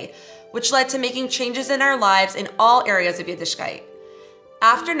a day, which led to making changes in our lives in all areas of Yiddishkeit.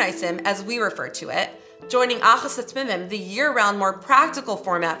 After Nisim, as we refer to it, joining Achas Tzmimim, the year-round more practical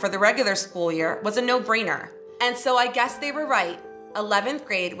format for the regular school year, was a no-brainer. And so I guess they were right. 11th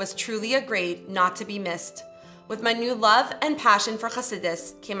grade was truly a grade not to be missed. With my new love and passion for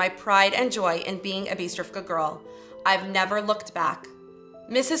Hasidus came my pride and joy in being a Bais Rivkah girl. I've never looked back.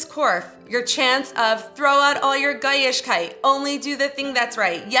 Mrs. Korf, your chance of throw out all your Goyishkeit, only do the thing that's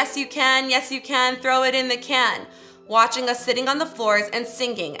right. Yes you can, throw it in the can. Watching us sitting on the floors and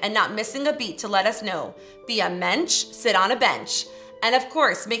singing and not missing a beat to let us know. Be a mensch, sit on a bench. And of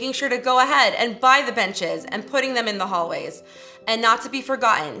course, making sure to go ahead and buy the benches and putting them in the hallways. And not to be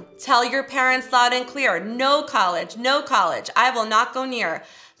forgotten, tell your parents loud and clear, no college, I will not go near.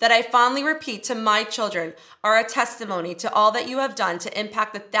 That I fondly repeat to my children are a testimony to all that you have done to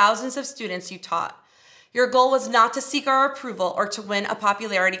impact the thousands of students you taught. Your goal was not to seek our approval or to win a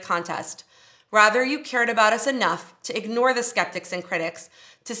popularity contest. Rather, you cared about us enough to ignore the skeptics and critics,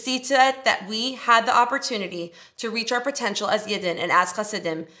 to see to it that we had the opportunity to reach our potential as Yidden and as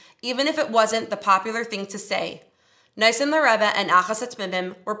Hasidim, even if it wasn't the popular thing to say. Nisim LaRebbe and Achas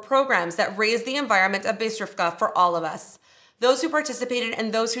Tzmimim were programs that raised the environment of Bais Rivkah for all of us. Those who participated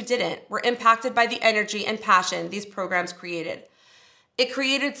and those who didn't were impacted by the energy and passion these programs created. It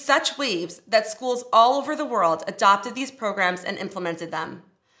created such waves that schools all over the world adopted these programs and implemented them.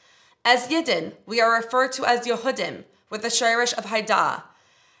 As Yidden, we are referred to as Yehudim, with the shirish of Haidah,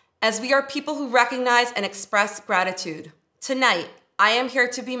 as we are people who recognize and express gratitude. Tonight, I am here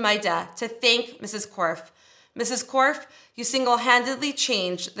to be Maida, to thank Mrs. Korf. Mrs. Korf, you single-handedly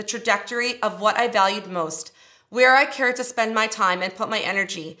changed the trajectory of what I valued most, where I cared to spend my time and put my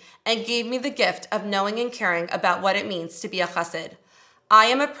energy, and gave me the gift of knowing and caring about what it means to be a chassid. I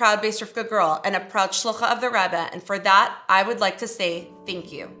am a proud Bais Rivkah girl and a proud shlucha of the Rebbe, and for that, I would like to say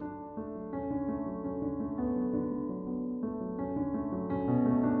thank you.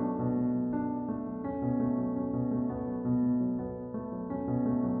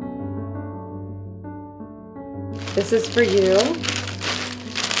 This is for you.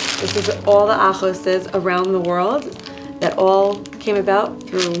 This is all the achoses around the world that all came about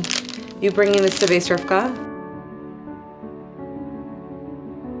through you bringing this to Bais Rivkah.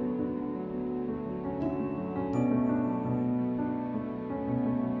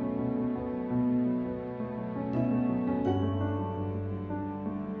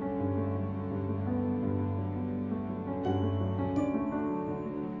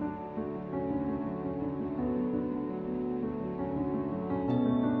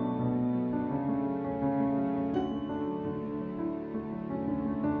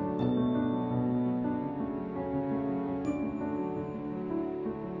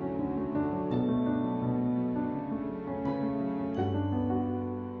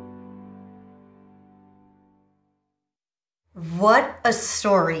 What a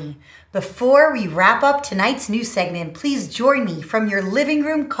story. Before we wrap up tonight's news segment, please join me from your living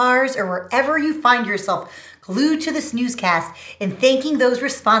room, cars, or wherever you find yourself glued to this newscast in thanking those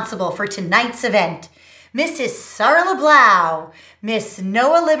responsible for tonight's event. Mrs. Sarah LeBlau, Miss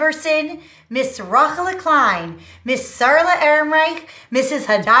Noah Liberson, Miss Rachel Klein, Miss Sarla Ehrenreich, Mrs.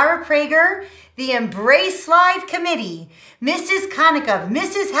 Hadara Prager, the Embrace Live Committee, Mrs. Konikov,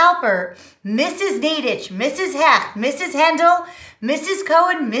 Mrs. Halper, Mrs. Nadich, Mrs. Hecht, Mrs. Hendel, Mrs.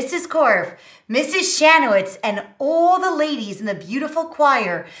 Cohen, Mrs. Korf, Mrs. Shanowitz, and all the ladies in the beautiful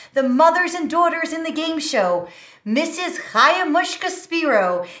choir, the mothers and daughters in the game show, Mrs. Chaya Mushka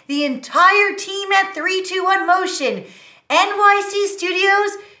Spiro, the entire team at 321 Motion, NYC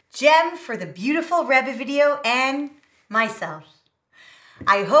Studios, Jem for the beautiful Rebbe video, and myself.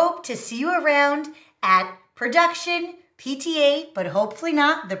 I hope to see you around at production, PTA, but hopefully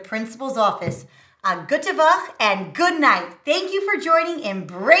not the principal's office. A good Tavach and good night. Thank you for joining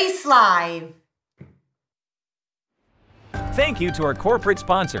Embrace Live. Thank you to our corporate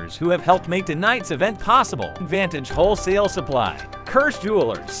sponsors who have helped make tonight's event possible. Vantage Wholesale Supply, Kirsch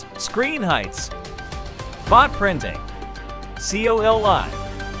Jewelers, Screen Heights, Bot Printing, COL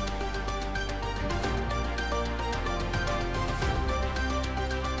Live.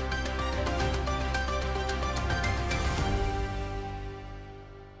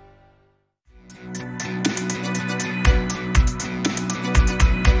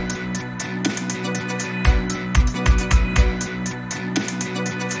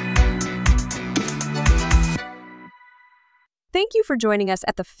 Thank you for joining us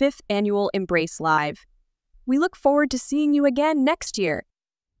at the 5th Annual Embrace Live. We look forward to seeing you again next year